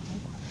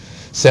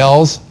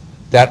 Cells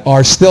that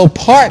are still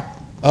part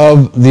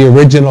of the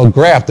original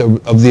graft,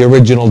 of the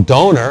original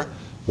donor,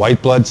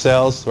 white blood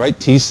cells, right,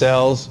 T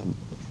cells,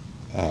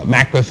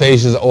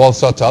 macrophages, all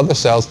sorts of other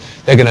cells,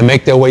 they're going to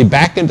make their way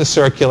back into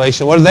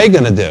circulation. What are they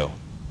going to do?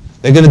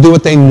 They're going to do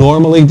what they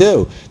normally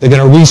do. They're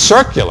going to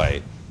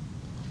recirculate.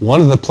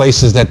 One of the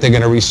places that they're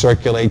going to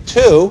recirculate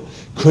to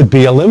could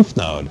be a lymph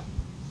node.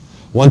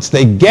 Once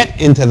they get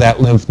into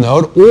that lymph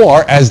node,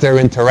 or as they're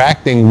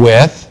interacting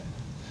with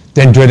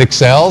dendritic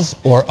cells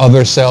or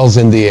other cells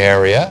in the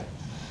area,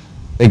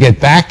 they get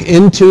back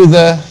into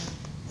the,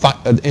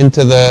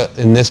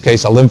 in this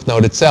case, a lymph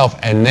node itself,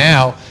 and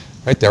now,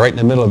 right, they're right in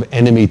the middle of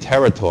enemy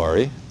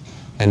territory,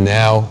 and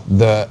now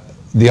the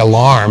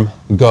alarm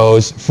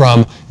goes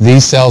from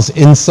these cells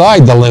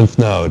inside the lymph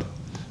node,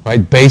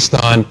 right, based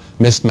on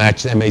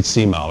mismatched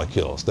MHC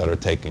molecules that are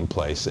taking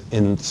place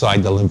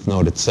inside the lymph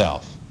node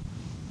itself.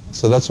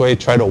 So that's why you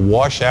try to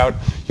wash out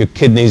your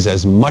kidneys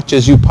as much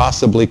as you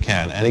possibly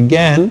can. And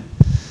again,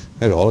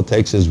 all it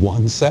takes is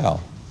one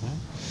cell.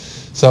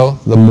 So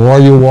the more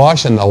you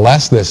wash and the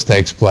less this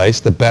takes place,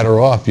 the better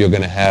off you're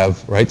going to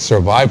have, right,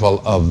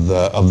 survival of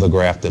the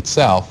graft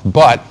itself.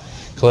 But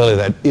clearly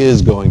that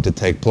is going to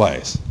take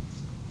place.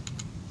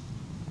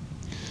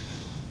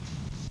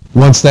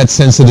 Once that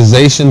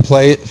sensitization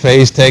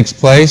phase takes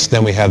place,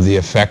 then we have the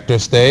effector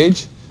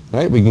stage.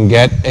 Right? We can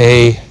get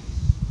a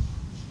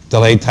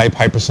delayed type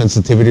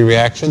hypersensitivity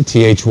reaction,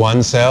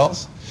 Th1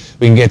 cells.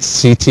 We can get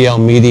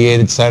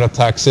CTL-mediated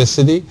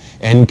cytotoxicity.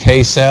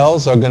 NK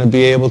cells are going to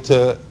be able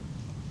to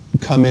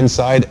come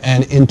inside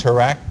and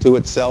interact to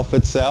itself.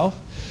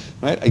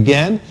 Right?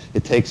 Again,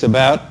 it takes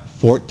about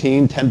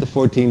 10 to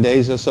 14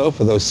 days or so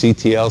for those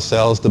CTL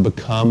cells to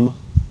become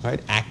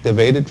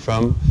activated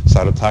from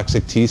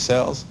cytotoxic T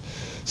cells.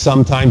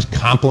 Sometimes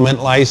complement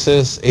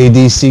lysis,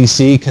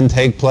 ADCC, can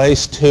take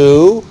place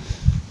too.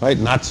 Right?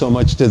 Not so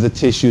much to the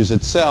tissues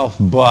itself,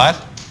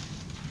 but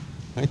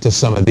to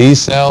some of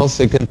these cells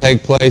it can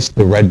take place,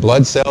 the red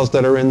blood cells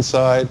that are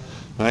inside.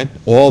 Right?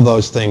 All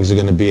those things are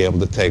going to be able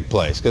to take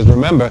place. Because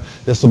remember,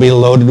 this will be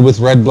loaded with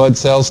red blood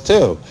cells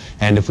too.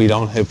 And if we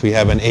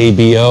have an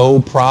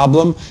ABO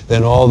problem,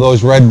 then all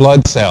those red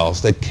blood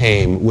cells that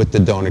came with the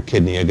donor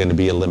kidney are going to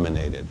be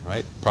eliminated,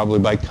 right? Probably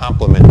by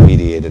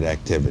complement-mediated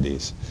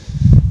activities.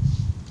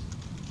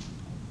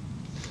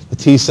 The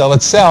T cell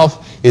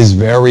itself is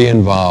very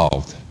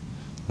involved.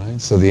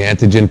 Right? So the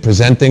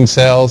antigen-presenting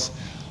cells,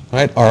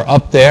 right, are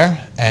up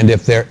there, and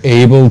if they're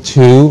able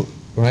to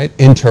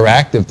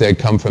interact, if they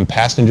come from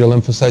passenger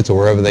lymphocytes or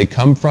wherever they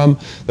come from,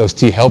 those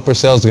T helper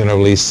cells are going to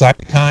release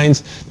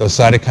cytokines. Those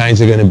cytokines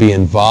are going to be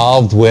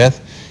involved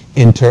with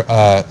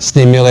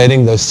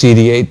stimulating those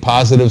CD8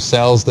 positive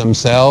cells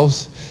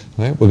themselves.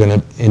 Right? We're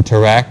going to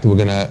interact. We're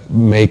going to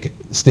make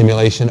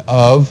stimulation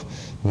of.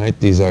 Right?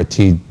 These are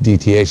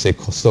DTH.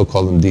 They still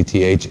call them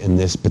DTH in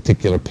this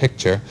particular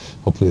picture.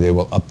 Hopefully they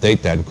will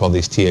update that and call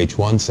these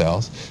Th1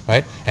 cells.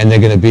 Right? And they're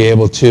going to be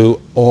able to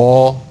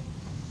all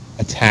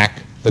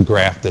attack the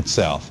graft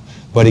itself.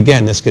 But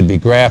again, this could be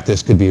graft,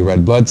 this could be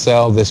red blood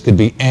cell, this could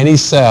be any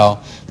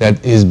cell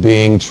that is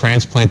being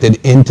transplanted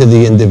into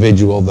the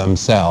individual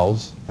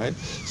themselves. Right?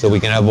 So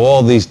we can have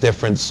all these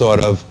different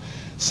sort of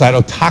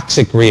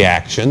cytotoxic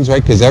reactions,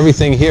 right? Because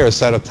everything here is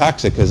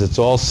cytotoxic because it's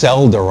all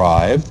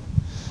cell-derived.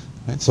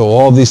 Right? So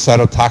all these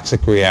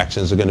cytotoxic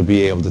reactions are going to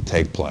be able to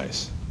take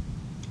place.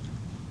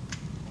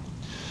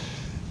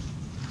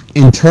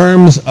 In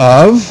terms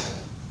of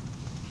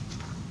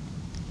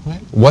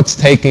what's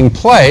taking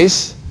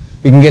place,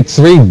 we can get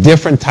 3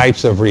 different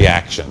types of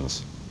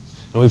reactions.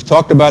 And we've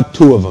talked about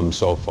 2 of them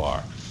so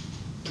far.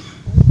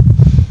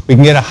 We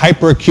can get a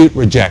hyperacute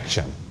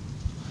rejection.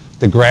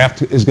 The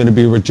graft is going to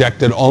be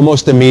rejected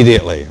almost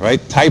immediately,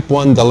 right? Type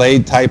 1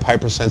 delayed type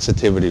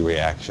hypersensitivity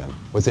reaction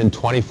within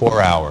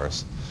 24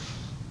 hours.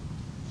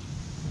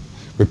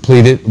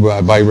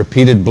 By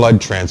repeated blood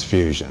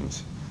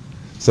transfusions.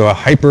 So a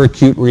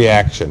hyperacute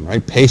reaction,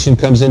 right? Patient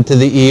comes into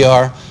the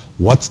ER.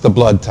 What's the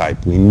blood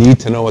type? We need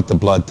to know what the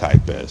blood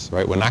type is,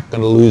 right? We're not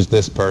going to lose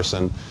this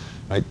person,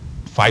 right,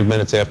 5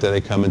 minutes after they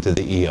come into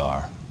the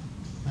ER.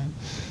 Right?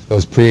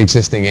 Those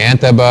pre-existing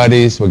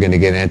antibodies, we're going to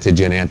get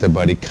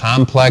antigen-antibody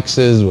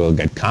complexes. We'll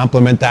get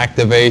complement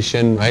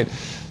activation, right?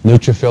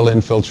 Neutrophil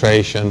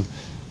infiltration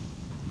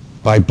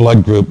by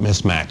blood group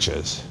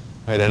mismatches.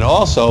 Right, and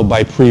also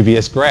by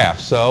previous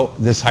grafts. So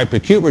this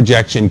hyperacute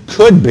rejection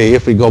could be,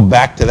 if we go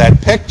back to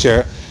that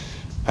picture,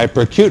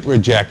 hyperacute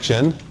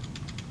rejection,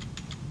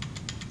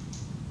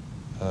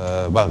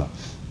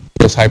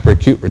 this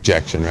hyperacute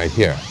rejection right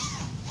here,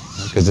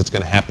 because it's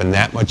going to happen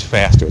that much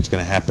faster. It's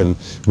going to happen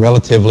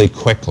relatively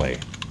quickly.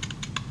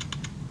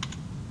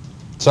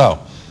 So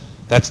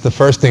that's the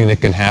first thing that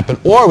can happen.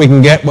 Or we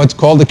can get what's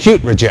called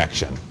acute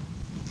rejection,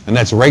 and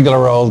that's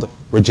regular old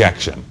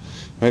rejection.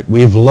 Right?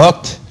 We've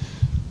looked.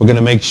 We're going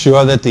to make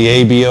sure that the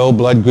ABO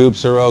blood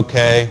groups are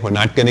okay. We're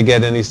not going to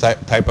get any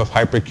type of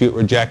hyperacute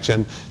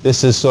rejection.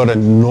 This is sort of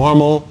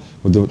normal.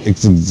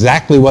 It's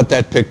exactly what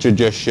that picture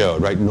just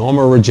showed, right?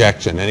 Normal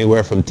rejection,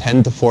 anywhere from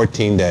 10 to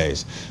 14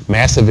 days.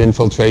 Massive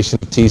infiltration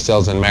of T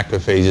cells and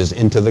macrophages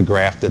into the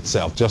graft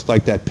itself, just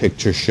like that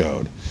picture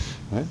showed.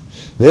 Right?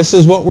 This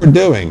is what we're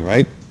doing,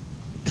 right?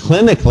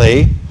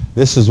 Clinically,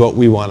 this is what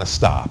we want to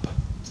stop.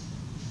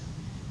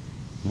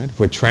 Right? If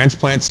we're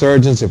transplant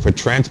surgeons, if we're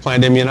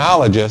transplant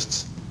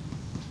immunologists,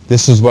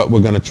 this is what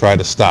we're going to try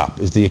to stop,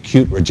 is the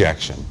acute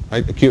rejection.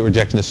 Right? Acute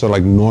rejection is sort of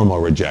like normal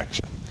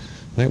rejection.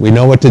 Right? We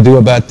know what to do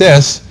about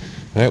this.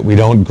 Right? We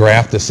don't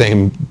graft the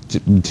same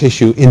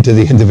tissue into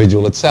the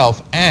individual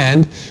itself,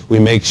 and we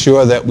make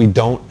sure that we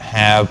don't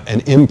have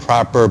an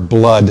improper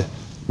blood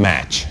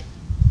match.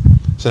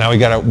 So now we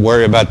got to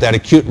worry about that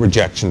acute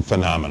rejection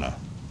phenomena.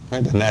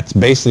 Right? And that's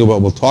basically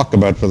what we'll talk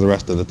about for the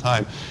rest of the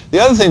time. The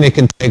other thing that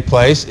can take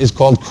place is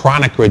called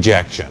chronic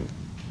rejection.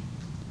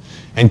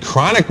 And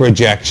chronic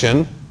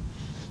rejection,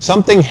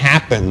 something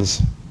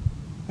happens.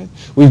 Right?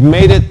 We've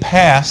made it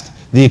past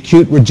the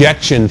acute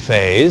rejection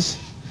phase.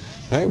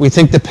 Right? We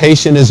think the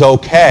patient is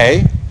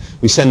okay.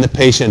 We send the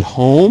patient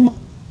home,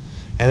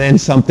 and then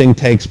something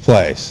takes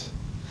place.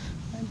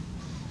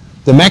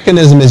 The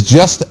mechanism is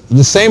just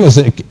the same as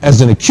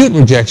an acute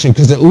rejection,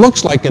 because it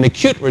looks like an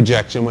acute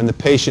rejection when the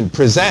patient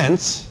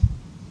presents.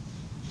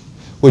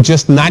 We're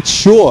just not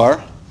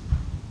sure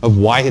of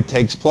why it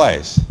takes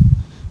place.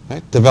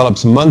 right,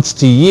 develops months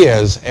to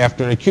years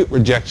after an acute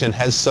rejection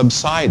has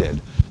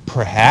subsided.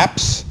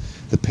 Perhaps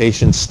the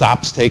patient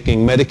stops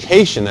taking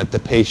medication that the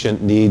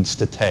patient needs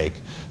to take.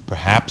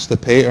 Perhaps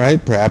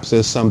perhaps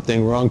there's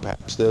something wrong.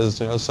 Perhaps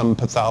there's some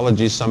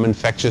pathology, some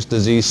infectious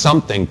disease,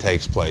 something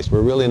takes place.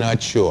 We're really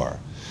not sure.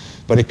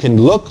 But it can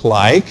look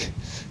like,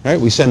 right,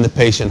 we send the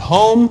patient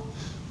home,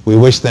 we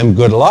wish them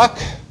good luck,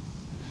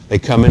 they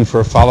come in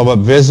for a follow-up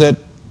visit,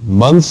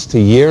 months to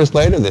years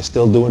later, they're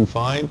still doing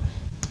fine,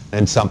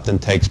 and something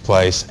takes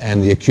place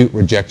and the acute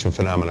rejection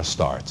phenomena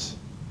starts.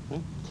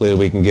 Clearly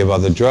we can give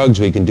other drugs,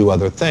 we can do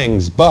other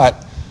things,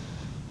 but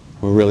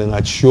we're really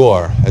not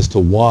sure as to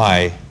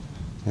why,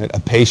 right, a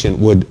patient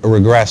would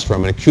regress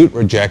from an acute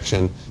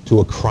rejection to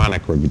a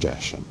chronic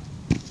rejection.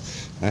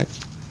 Right?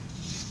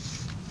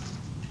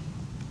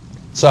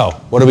 So,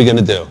 what are we going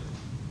to do?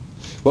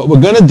 What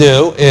we're going to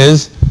do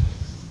is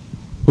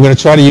we're going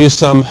to try to use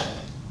some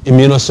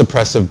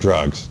immunosuppressive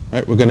drugs.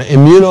 Right? We're going to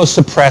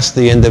immunosuppress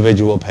the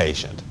individual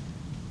patient.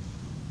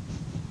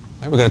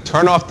 Right? We're going to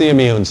turn off the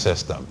immune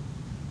system.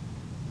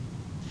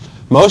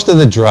 Most of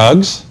the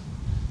drugs,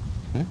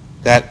 right,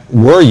 that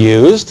were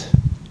used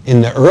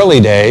in the early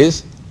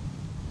days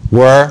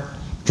were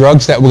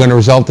drugs that were going to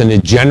result in a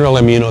general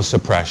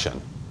immunosuppression.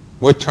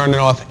 We're turning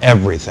off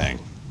everything.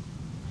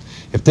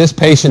 If this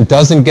patient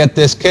doesn't get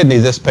this kidney,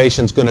 this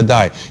patient's going to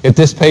die. If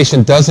this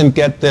patient doesn't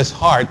get this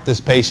heart,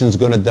 this patient's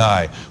going to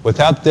die.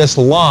 Without this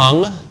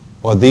lung,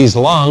 or these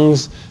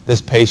lungs,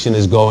 this patient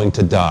is going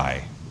to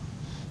die.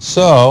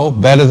 So,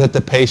 better that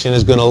the patient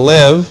is going to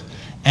live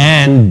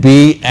and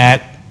be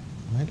at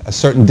a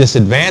certain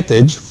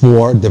disadvantage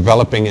for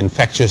developing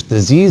infectious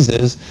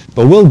diseases,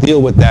 but we'll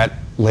deal with that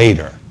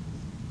later.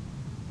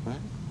 Right?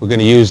 We're going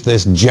to use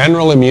this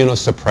general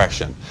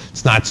immunosuppression.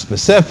 It's not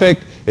specific.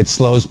 It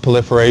slows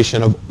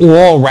proliferation of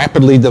all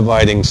rapidly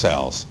dividing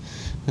cells.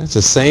 It's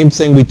the same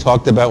thing we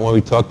talked about when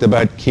we talked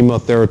about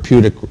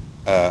chemotherapeutic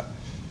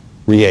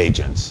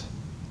reagents.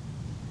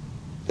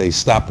 They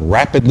stop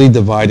rapidly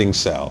dividing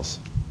cells.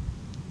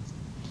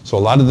 So a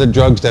lot of the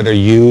drugs that are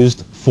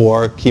used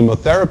for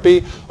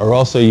chemotherapy are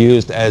also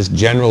used as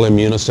general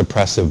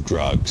immunosuppressive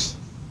drugs.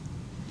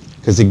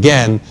 Because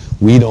again,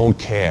 we don't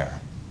care.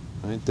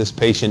 Right? This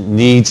patient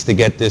needs to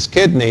get this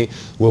kidney.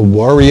 We'll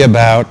worry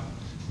about,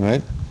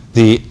 right,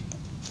 the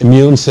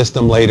immune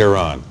system later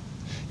on.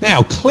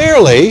 Now,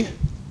 clearly,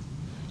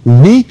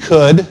 we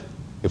could,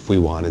 if we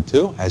wanted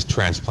to, as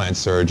transplant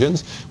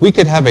surgeons, we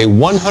could have a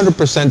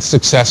 100%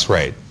 success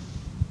rate.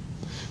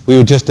 We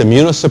would just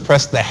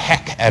immunosuppress the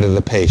heck out of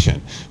the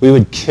patient. We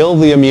would kill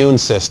the immune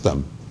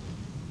system.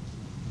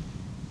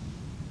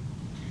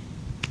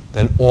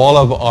 Then all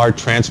of our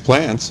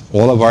transplants,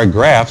 all of our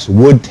grafts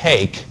would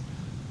take,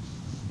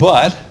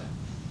 but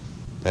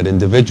that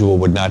individual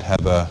would not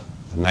have a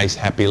nice,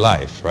 happy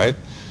life, right?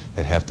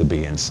 They'd have to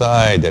be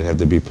inside, they'd have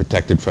to be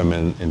protected from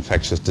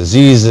infectious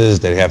diseases,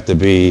 they'd have to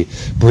be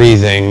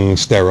breathing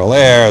sterile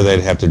air,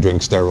 they'd have to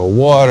drink sterile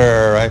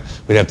water, right?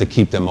 We'd have to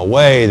keep them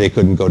away, they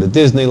couldn't go to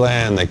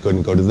Disneyland, they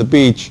couldn't go to the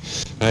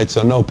beach, right?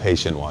 So no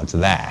patient wants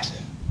that.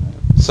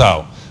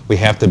 So we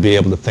have to be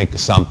able to think of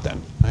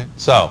something, right?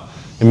 So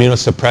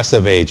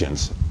immunosuppressive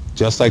agents,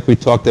 just like we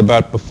talked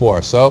about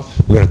before. So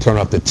we're going to turn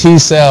off the T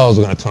cells,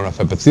 we're going to turn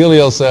off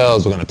epithelial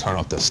cells, we're going to turn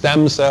off the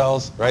stem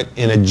cells, right,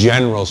 in a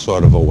general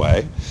sort of a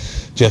way,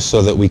 just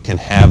so that we can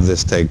have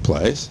this take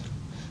place.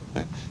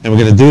 Right? And we're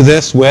going to do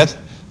this with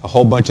a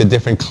whole bunch of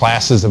different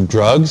classes of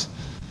drugs,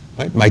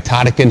 right?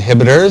 Mitotic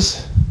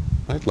inhibitors,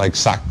 right, like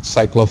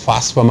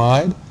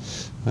cyclophosphamide.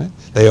 Right?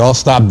 They all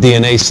stop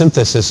DNA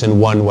synthesis in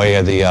one way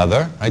or the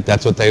other. Right?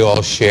 That's what they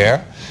all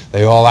share.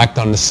 They all act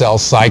on the cell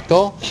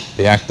cycle.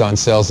 They act on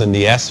cells in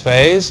the S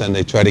phase, and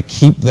they try to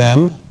keep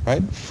them,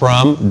 right,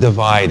 from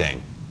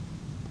dividing.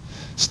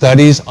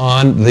 Studies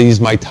on these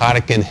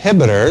mitotic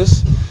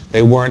inhibitors,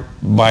 they weren't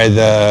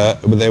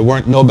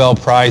Nobel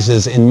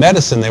Prizes in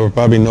medicine. They were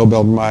probably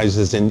Nobel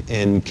Prizes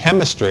in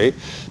chemistry.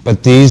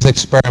 But these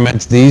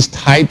experiments, these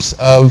types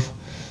of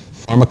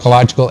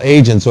pharmacological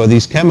agents or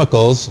these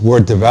chemicals were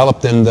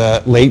developed in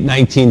the late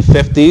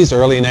 1950s,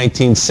 early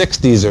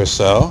 1960s or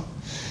so.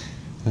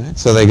 Right,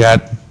 so they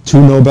got 2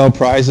 Nobel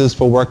Prizes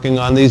for working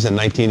on these in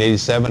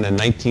 1987 and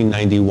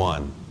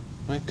 1991.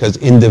 Because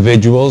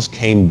individuals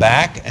came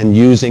back and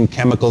using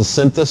chemical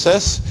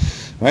synthesis,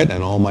 right?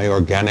 And all my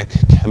organic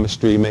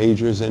chemistry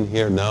majors in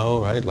here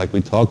know, right? Like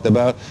we talked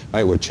about,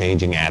 right? We're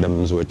changing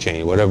atoms, we're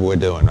changing whatever we're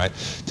doing, right?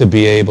 To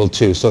be able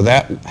to. So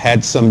that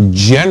had some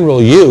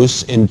general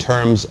use in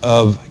terms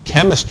of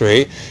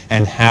chemistry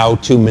and how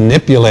to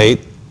manipulate,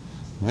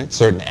 right,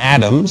 certain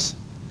atoms.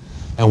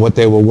 And what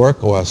they were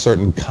or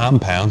certain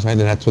compounds, right?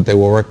 And that's what they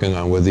were working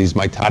on with these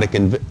mitotic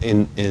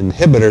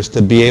inhibitors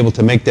to be able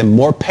to make them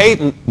more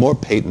potent,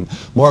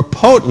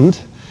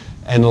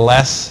 and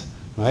less,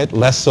 right?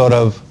 Less sort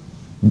of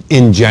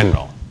in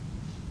general.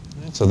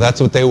 So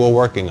that's what they were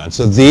working on.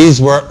 So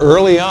these were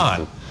early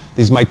on.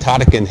 These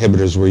mitotic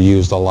inhibitors were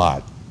used a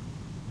lot.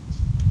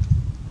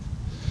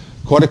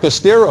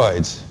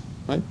 Corticosteroids,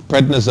 right?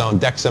 Prednisone,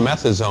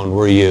 dexamethasone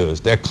were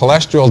used. They're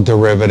cholesterol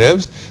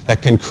derivatives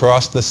that can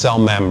cross the cell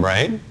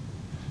membrane,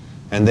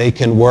 and they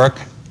can work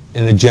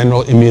in a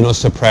general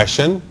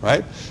immunosuppression,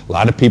 right? A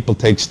lot of people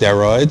take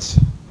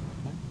steroids.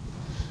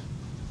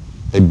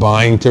 They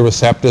bind to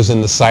receptors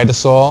in the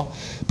cytosol.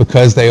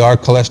 Because they are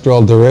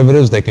cholesterol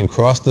derivatives, they can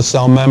cross the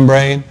cell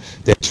membrane.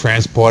 They're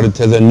transported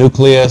to the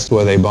nucleus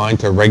where they bind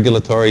to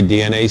regulatory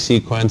DNA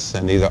sequence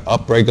and either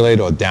upregulate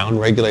or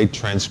downregulate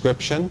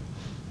transcription.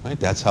 Right?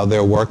 That's how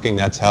they're working.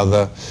 That's how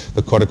the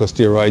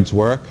corticosteroids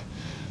work.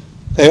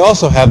 They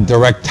also have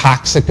direct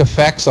toxic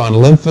effects on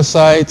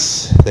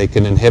lymphocytes. They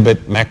can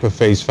inhibit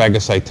macrophage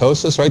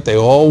phagocytosis. Right? They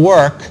all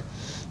work,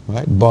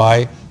 right,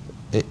 by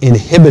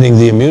inhibiting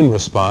the immune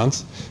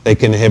response. They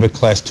can inhibit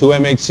class 2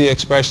 MHC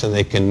expression.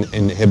 They can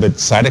inhibit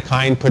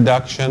cytokine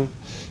production.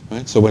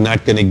 Right? So we're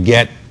not going to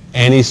get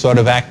any sort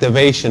of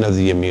activation of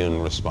the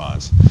immune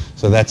response.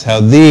 So that's how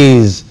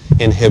these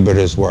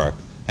inhibitors work.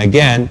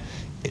 Again,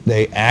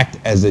 they act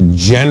as a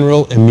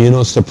general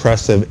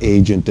immunosuppressive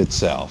agent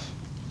itself.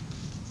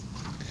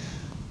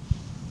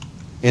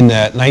 In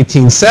the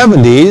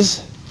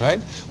 1970s,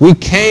 right, we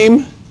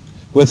came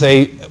with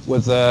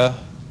a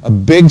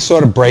big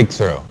sort of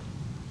breakthrough.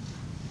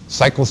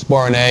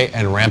 Cyclosporin A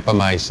and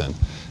rampamycin.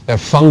 They're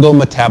fungal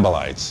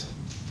metabolites.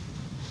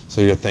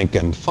 So you're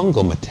thinking,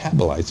 fungal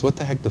metabolites? What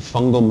the heck do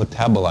fungal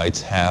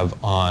metabolites have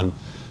on,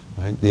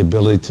 right, the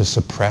ability to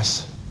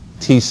suppress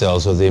T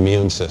cells of the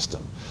immune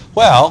system?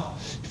 Well,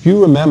 if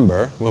you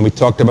remember when we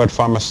talked about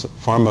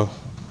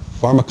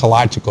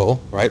pharmacological,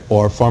 right,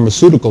 or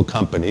pharmaceutical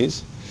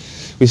companies,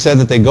 we said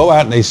that they go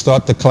out and they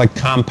start to collect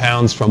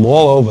compounds from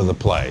all over the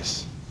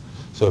place.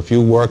 So if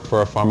you worked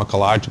for a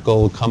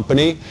pharmacological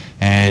company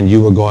and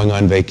you were going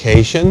on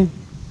vacation,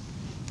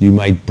 you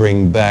might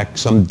bring back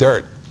some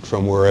dirt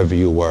from wherever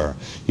you were.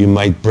 You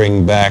might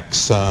bring back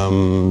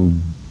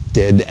some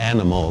dead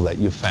animal that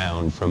you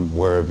found from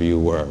wherever you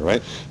were,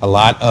 right? A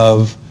lot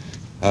of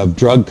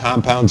drug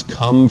compounds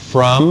come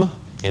from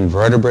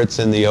invertebrates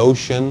in the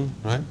ocean,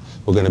 right?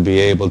 We're going to be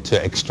able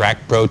to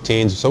extract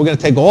proteins. So we're going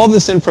to take all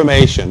this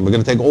information. We're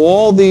going to take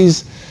all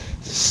these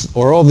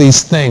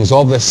things,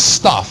 all this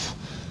stuff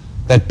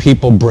that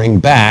people bring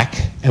back,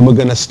 and we're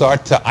going to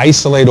start to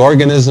isolate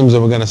organisms,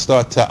 and we're going to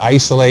start to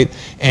isolate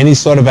any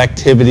sort of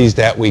activities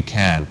that we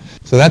can.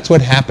 So that's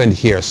what happened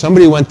here.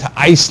 Somebody went to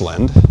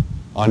Iceland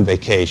on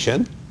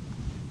vacation.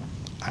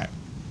 It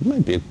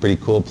might be a pretty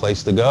cool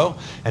place to go.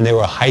 And they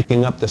were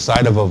hiking up the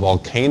side of a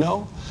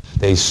volcano.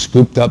 They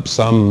scooped up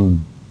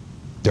some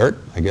dirt,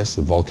 I guess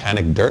the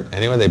volcanic dirt.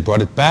 Anyway, they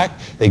brought it back.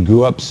 They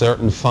grew up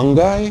certain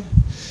fungi.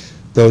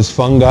 Those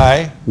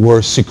fungi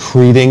were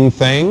secreting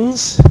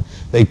things.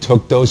 They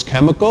took those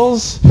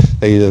chemicals,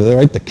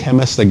 the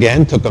chemists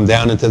again took them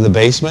down into the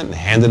basement and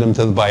handed them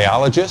to the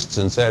biologists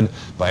and said,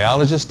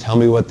 biologists, tell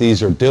me what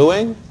these are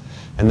doing.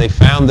 And they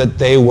found that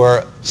they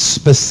were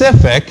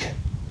specific,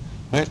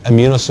 right,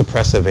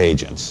 immunosuppressive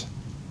agents.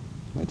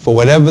 Right, for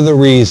whatever the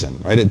reason,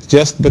 right? It's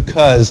just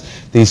because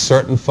these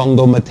certain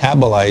fungal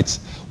metabolites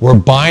were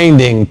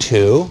binding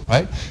to,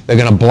 right? They're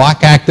going to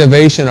block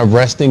activation of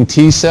resting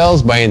T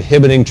cells by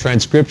inhibiting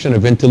transcription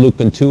of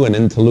interleukin-2 and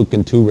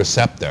interleukin-2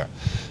 receptor.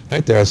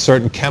 Right? There are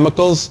certain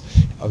chemicals,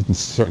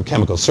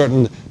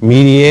 certain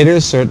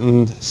mediators,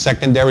 certain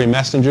secondary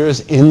messengers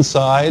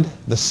inside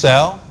the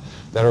cell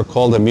that are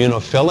called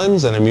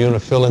immunophilins, and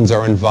immunophilins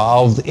are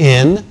involved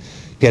in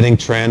getting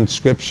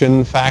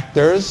transcription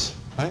factors,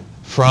 right,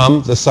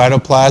 from the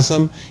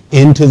cytoplasm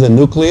into the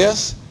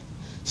nucleus.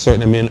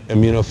 Certain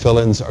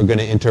immunophilins are going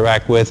to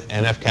interact with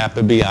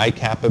NF-kappa B,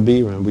 I-kappa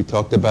B. Remember we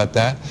talked about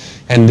that?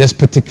 And this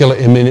particular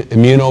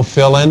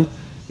immunophilin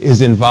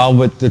is involved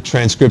with the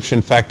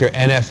transcription factor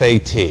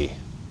NF-AT.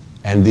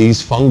 And these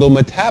fungal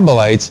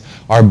metabolites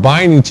are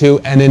binding to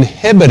and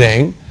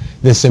inhibiting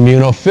this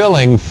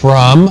immunofilling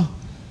from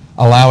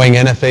allowing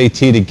NF-AT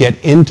to get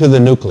into the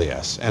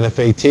nucleus.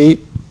 NF-AT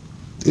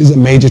is a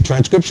major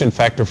transcription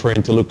factor for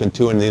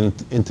interleukin-2 and the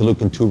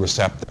interleukin-2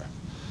 receptor.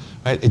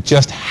 Right? It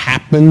just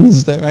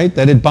happens that, right,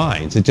 that it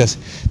binds. It's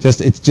just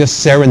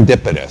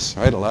serendipitous.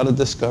 Right? A lot of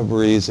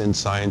discoveries in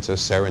science are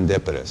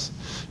serendipitous.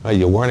 Right?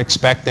 You weren't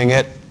expecting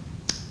it,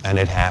 and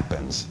it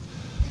happens.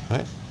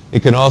 Right?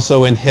 It can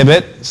also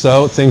inhibit,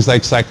 so things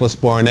like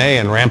cyclosporin A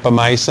and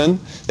rampamycin.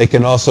 They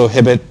can also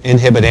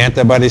inhibit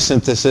antibody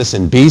synthesis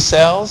in B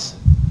cells.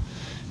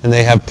 And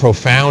they have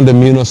profound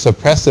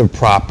immunosuppressive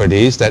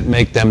properties that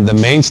make them the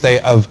mainstay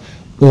of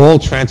all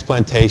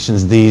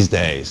transplantations these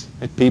days.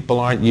 Right?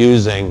 People aren't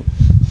using,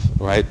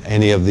 right,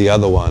 any of the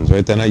other ones.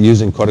 Right? They're not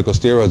using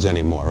corticosteroids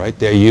anymore. Right?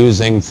 They're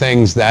using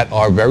things that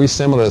are very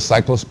similar to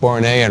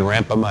cyclosporin A and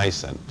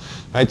rampamycin.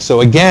 Right?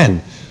 So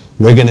again,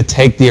 we're going to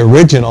take the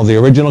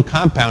original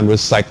compound was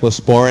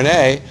cyclosporin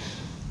A.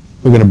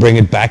 We're going to bring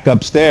it back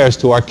upstairs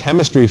to our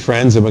chemistry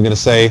friends, and we're going to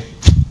say,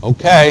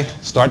 okay,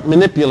 start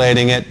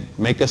manipulating it,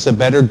 make us a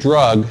better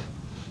drug.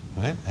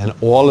 Right? And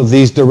all of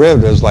these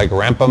derivatives, like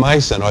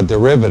rampamycin, are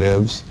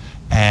derivatives,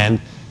 and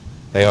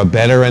They are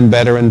better and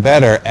better and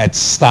better at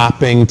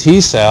stopping T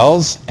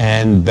cells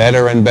and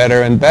better and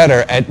better and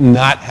better at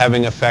not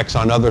having effects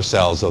on other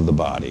cells of the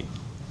body.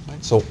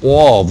 Right? So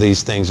all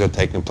these things are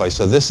taking place.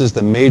 So this is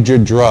the major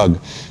drug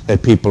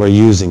that people are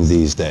using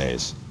these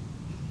days.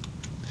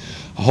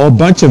 A whole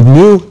bunch of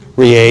new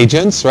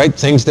reagents, right?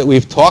 Things that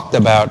we've talked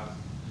about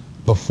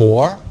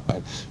before.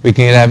 Right? We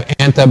can have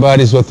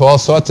antibodies with all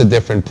sorts of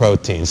different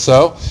proteins.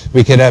 So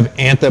we could have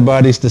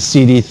antibodies to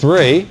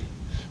CD3.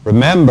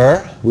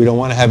 Remember, we don't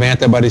want to have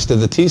antibodies to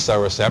the T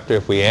cell receptor.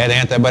 If we add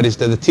antibodies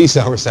to the T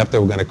cell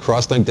receptor, we're going to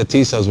cross-link the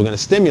T cells. We're going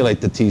to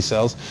stimulate the T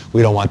cells.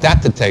 We don't want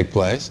that to take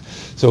place.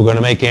 So we're going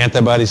to make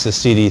antibodies to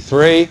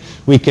CD3.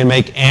 We can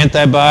make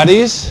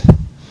antibodies,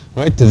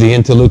 right, to the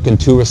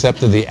interleukin-2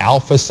 receptor, the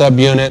alpha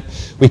subunit.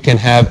 We can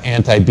have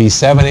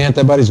anti-B7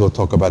 antibodies. We'll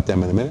talk about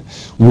them in a minute.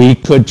 We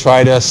could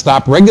try to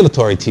stop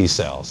regulatory T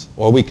cells,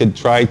 or we could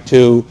try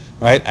to,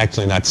 right,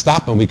 actually not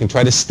stop them, we can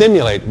try to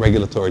stimulate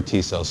regulatory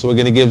T cells. So we're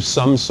going to give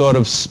some sort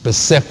of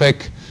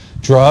specific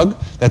drug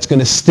that's going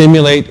to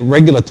stimulate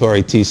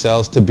regulatory T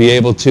cells to be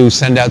able to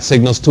send out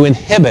signals to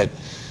inhibit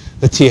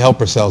the T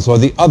helper cells or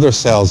the other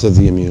cells of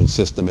the immune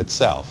system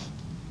itself.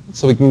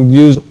 So we can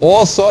use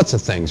all sorts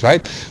of things,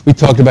 right? We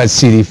talked about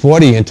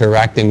CD40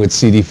 interacting with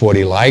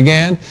CD40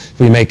 ligand. If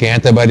we make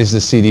antibodies to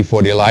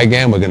CD40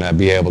 ligand, we're going to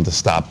be able to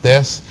stop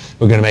this.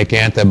 We're going to make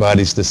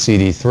antibodies to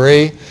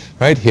CD3,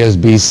 right? Here's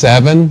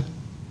B7.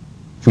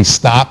 If we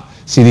stop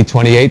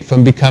CD28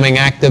 from becoming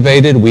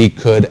activated, we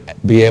could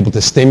be able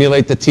to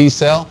stimulate the T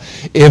cell.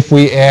 If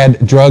we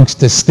add drugs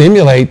to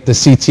stimulate the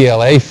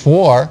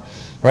CTLA4,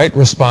 right,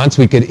 response,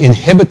 we could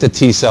inhibit the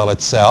T cell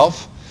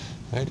itself.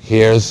 Right?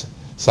 Here's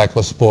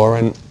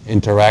cyclosporin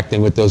interacting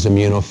with those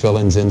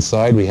immunophilins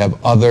inside. We have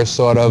other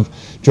sort of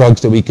drugs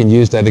that we can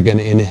use that are going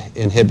to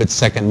inhibit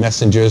second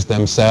messengers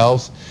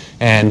themselves.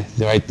 And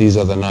right, these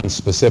are the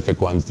non-specific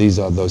ones. These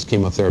are those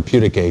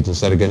chemotherapeutic agents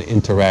that are going to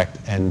interact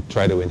and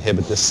try to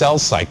inhibit the cell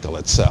cycle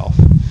itself.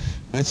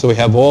 Right? So we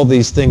have all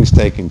these things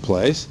taking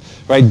place.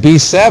 Right?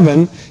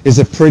 B7 is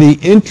a pretty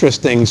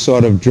interesting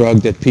sort of drug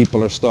that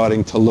people are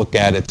starting to look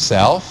at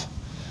itself.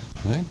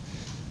 Right?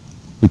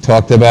 We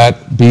talked about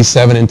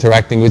B7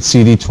 interacting with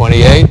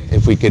CD28.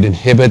 If we could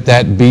inhibit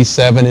that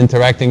B7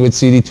 interacting with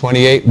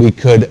CD28, we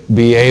could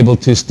be able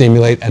to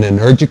stimulate an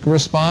anergic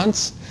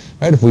response.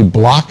 Right? If we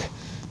block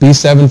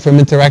B7 from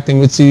interacting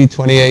with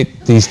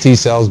CD28, these T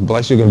cells,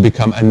 bless you, are going to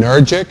become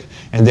anergic,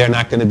 and they're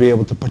not going to be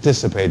able to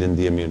participate in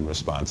the immune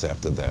response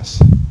after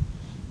this.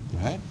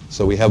 Right?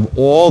 So we have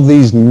all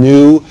these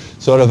new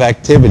sort of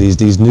activities,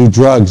 these new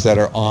drugs that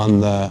are on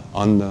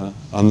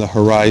the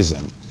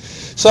horizon.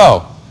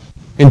 So,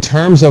 in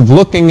terms of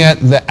looking at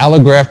the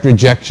allograft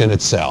rejection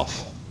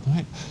itself,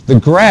 right? The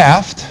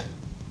graft,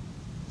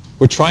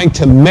 we're trying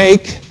to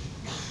make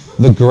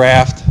the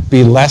graft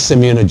be less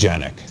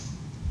immunogenic.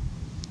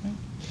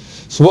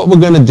 So what we're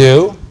going to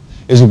do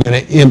is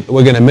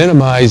we're going to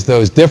minimize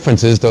those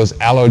differences, those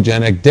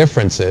allogenic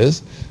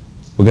differences.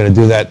 We're going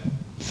to do that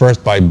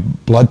first by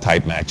blood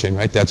type matching,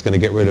 right? That's going to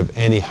get rid of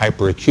any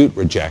hyperacute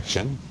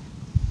rejection.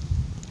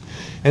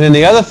 And then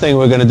the other thing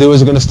we're going to do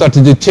is we're going to start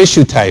to do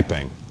tissue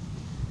typing.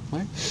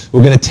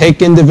 We're going to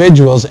take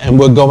individuals and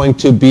we're going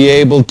to be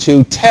able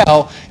to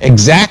tell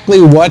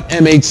exactly what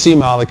MHC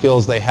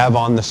molecules they have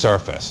on the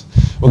surface.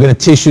 We're going to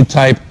tissue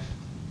type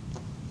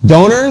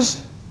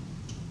donors.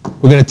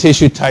 We're going to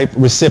tissue type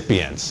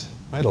recipients.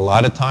 Right? A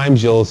lot of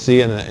times you'll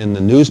see in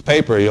the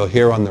newspaper, you'll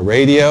hear on the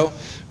radio,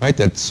 right,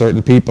 that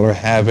certain people are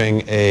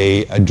having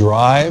a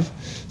drive.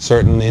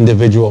 Certain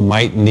individual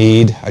might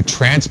need a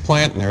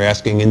transplant, and they're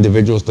asking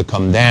individuals to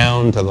come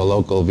down to the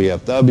local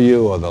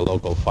VFW or the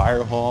local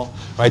fire hall,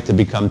 right, to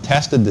become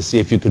tested to see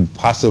if you could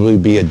possibly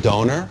be a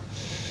donor.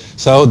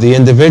 So the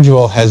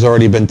individual has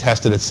already been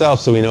tested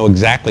itself, so we know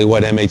exactly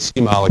what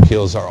MHC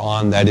molecules are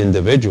on that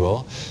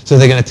individual. So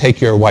they're going to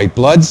take your white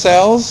blood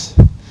cells,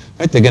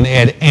 right, they're going to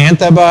add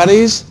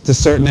antibodies to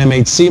certain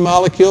MHC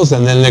molecules,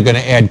 and then they're going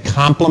to add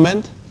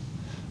complement.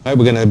 Right,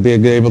 we're going to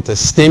be able to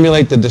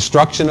stimulate the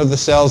destruction of the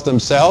cells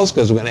themselves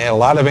because we're going to add a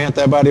lot of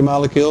antibody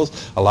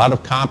molecules, a lot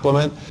of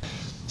complement.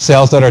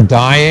 Cells that are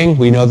dying,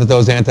 we know that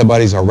those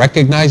antibodies are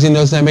recognizing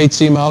those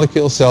MHC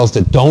molecules. Cells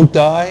that don't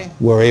die,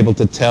 we're able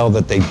to tell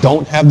that they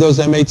don't have those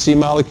MHC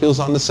molecules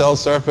on the cell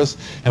surface,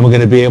 and we're going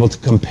to be able to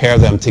compare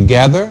them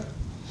together.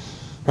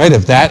 Right,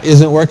 if that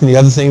isn't working, the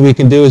other thing we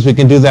can do is we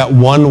can do that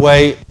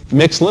one-way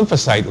mixed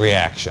lymphocyte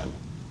reaction.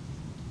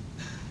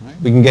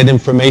 Right? We can get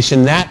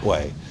information that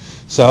way.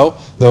 So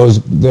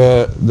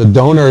the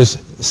donor's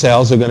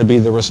cells are going to be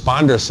the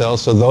responder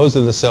cells, so those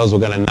are the cells we're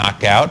going to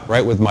knock out,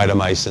 right, with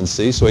mitomycin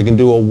C, so we can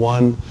do a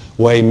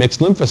one-way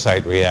mixed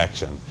lymphocyte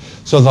reaction.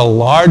 So the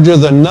larger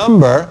the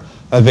number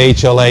of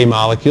HLA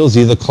molecules,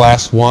 either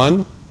class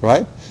 1,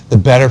 right, the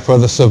better for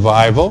the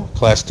survival.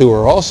 Class 2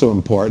 are also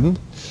important.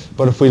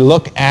 But if we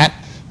look at,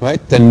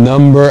 right, the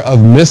number of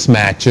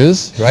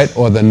mismatches, right,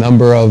 or the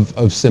number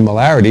of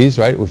similarities,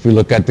 right, if we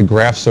look at the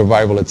graft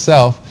survival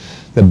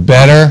itself, the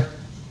better,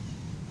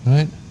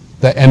 right,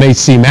 the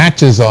MHC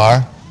matches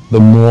are, the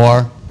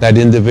more, that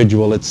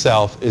individual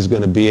itself is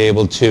going to be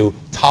able to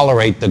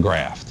tolerate the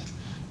graft.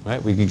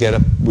 Right? We could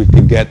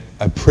get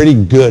a pretty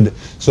good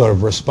sort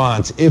of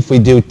response if we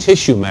do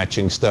tissue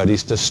matching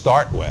studies to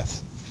start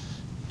with.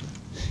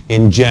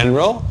 In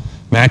general,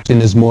 matching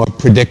is more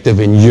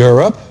predictive in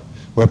Europe,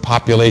 where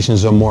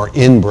populations are more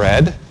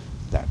inbred.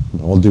 That,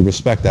 with all due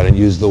respect, I didn't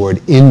use the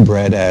word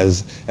inbred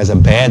as a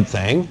bad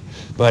thing.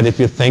 But if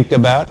you think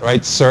about,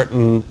 right,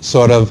 certain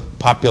sort of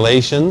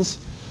populations,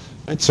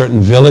 right, certain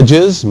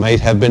villages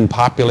might have been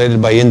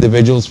populated by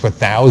individuals for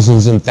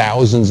thousands and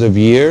thousands of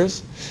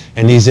years.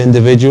 And these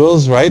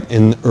individuals, right,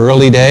 in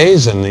early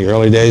days, and the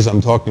early days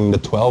I'm talking the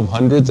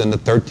 1200s and the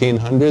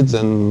 1300s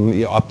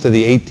and up to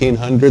the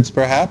 1800s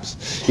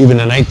perhaps, even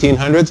the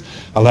 1900s,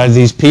 a lot of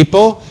these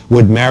people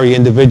would marry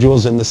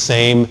individuals in the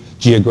same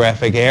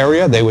geographic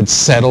area. They would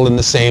settle in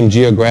the same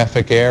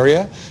geographic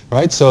area,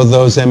 right? So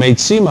those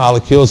MHC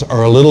molecules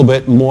are a little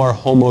bit more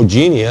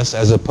homogeneous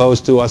as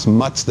opposed to us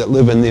mutts that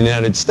live in the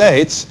United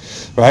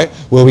States, right,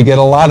 where we get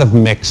a lot of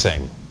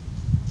mixing.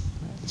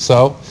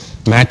 So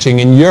matching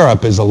in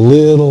Europe is a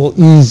little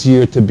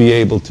easier to be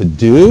able to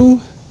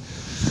do.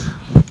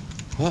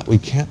 But we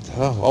can't,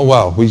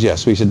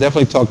 we should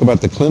definitely talk about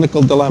the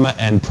clinical dilemma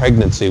and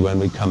pregnancy when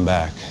we come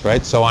back,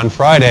 right? So on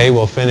Friday,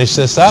 we'll finish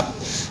this up,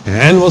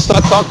 and we'll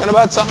start talking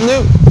about something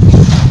new.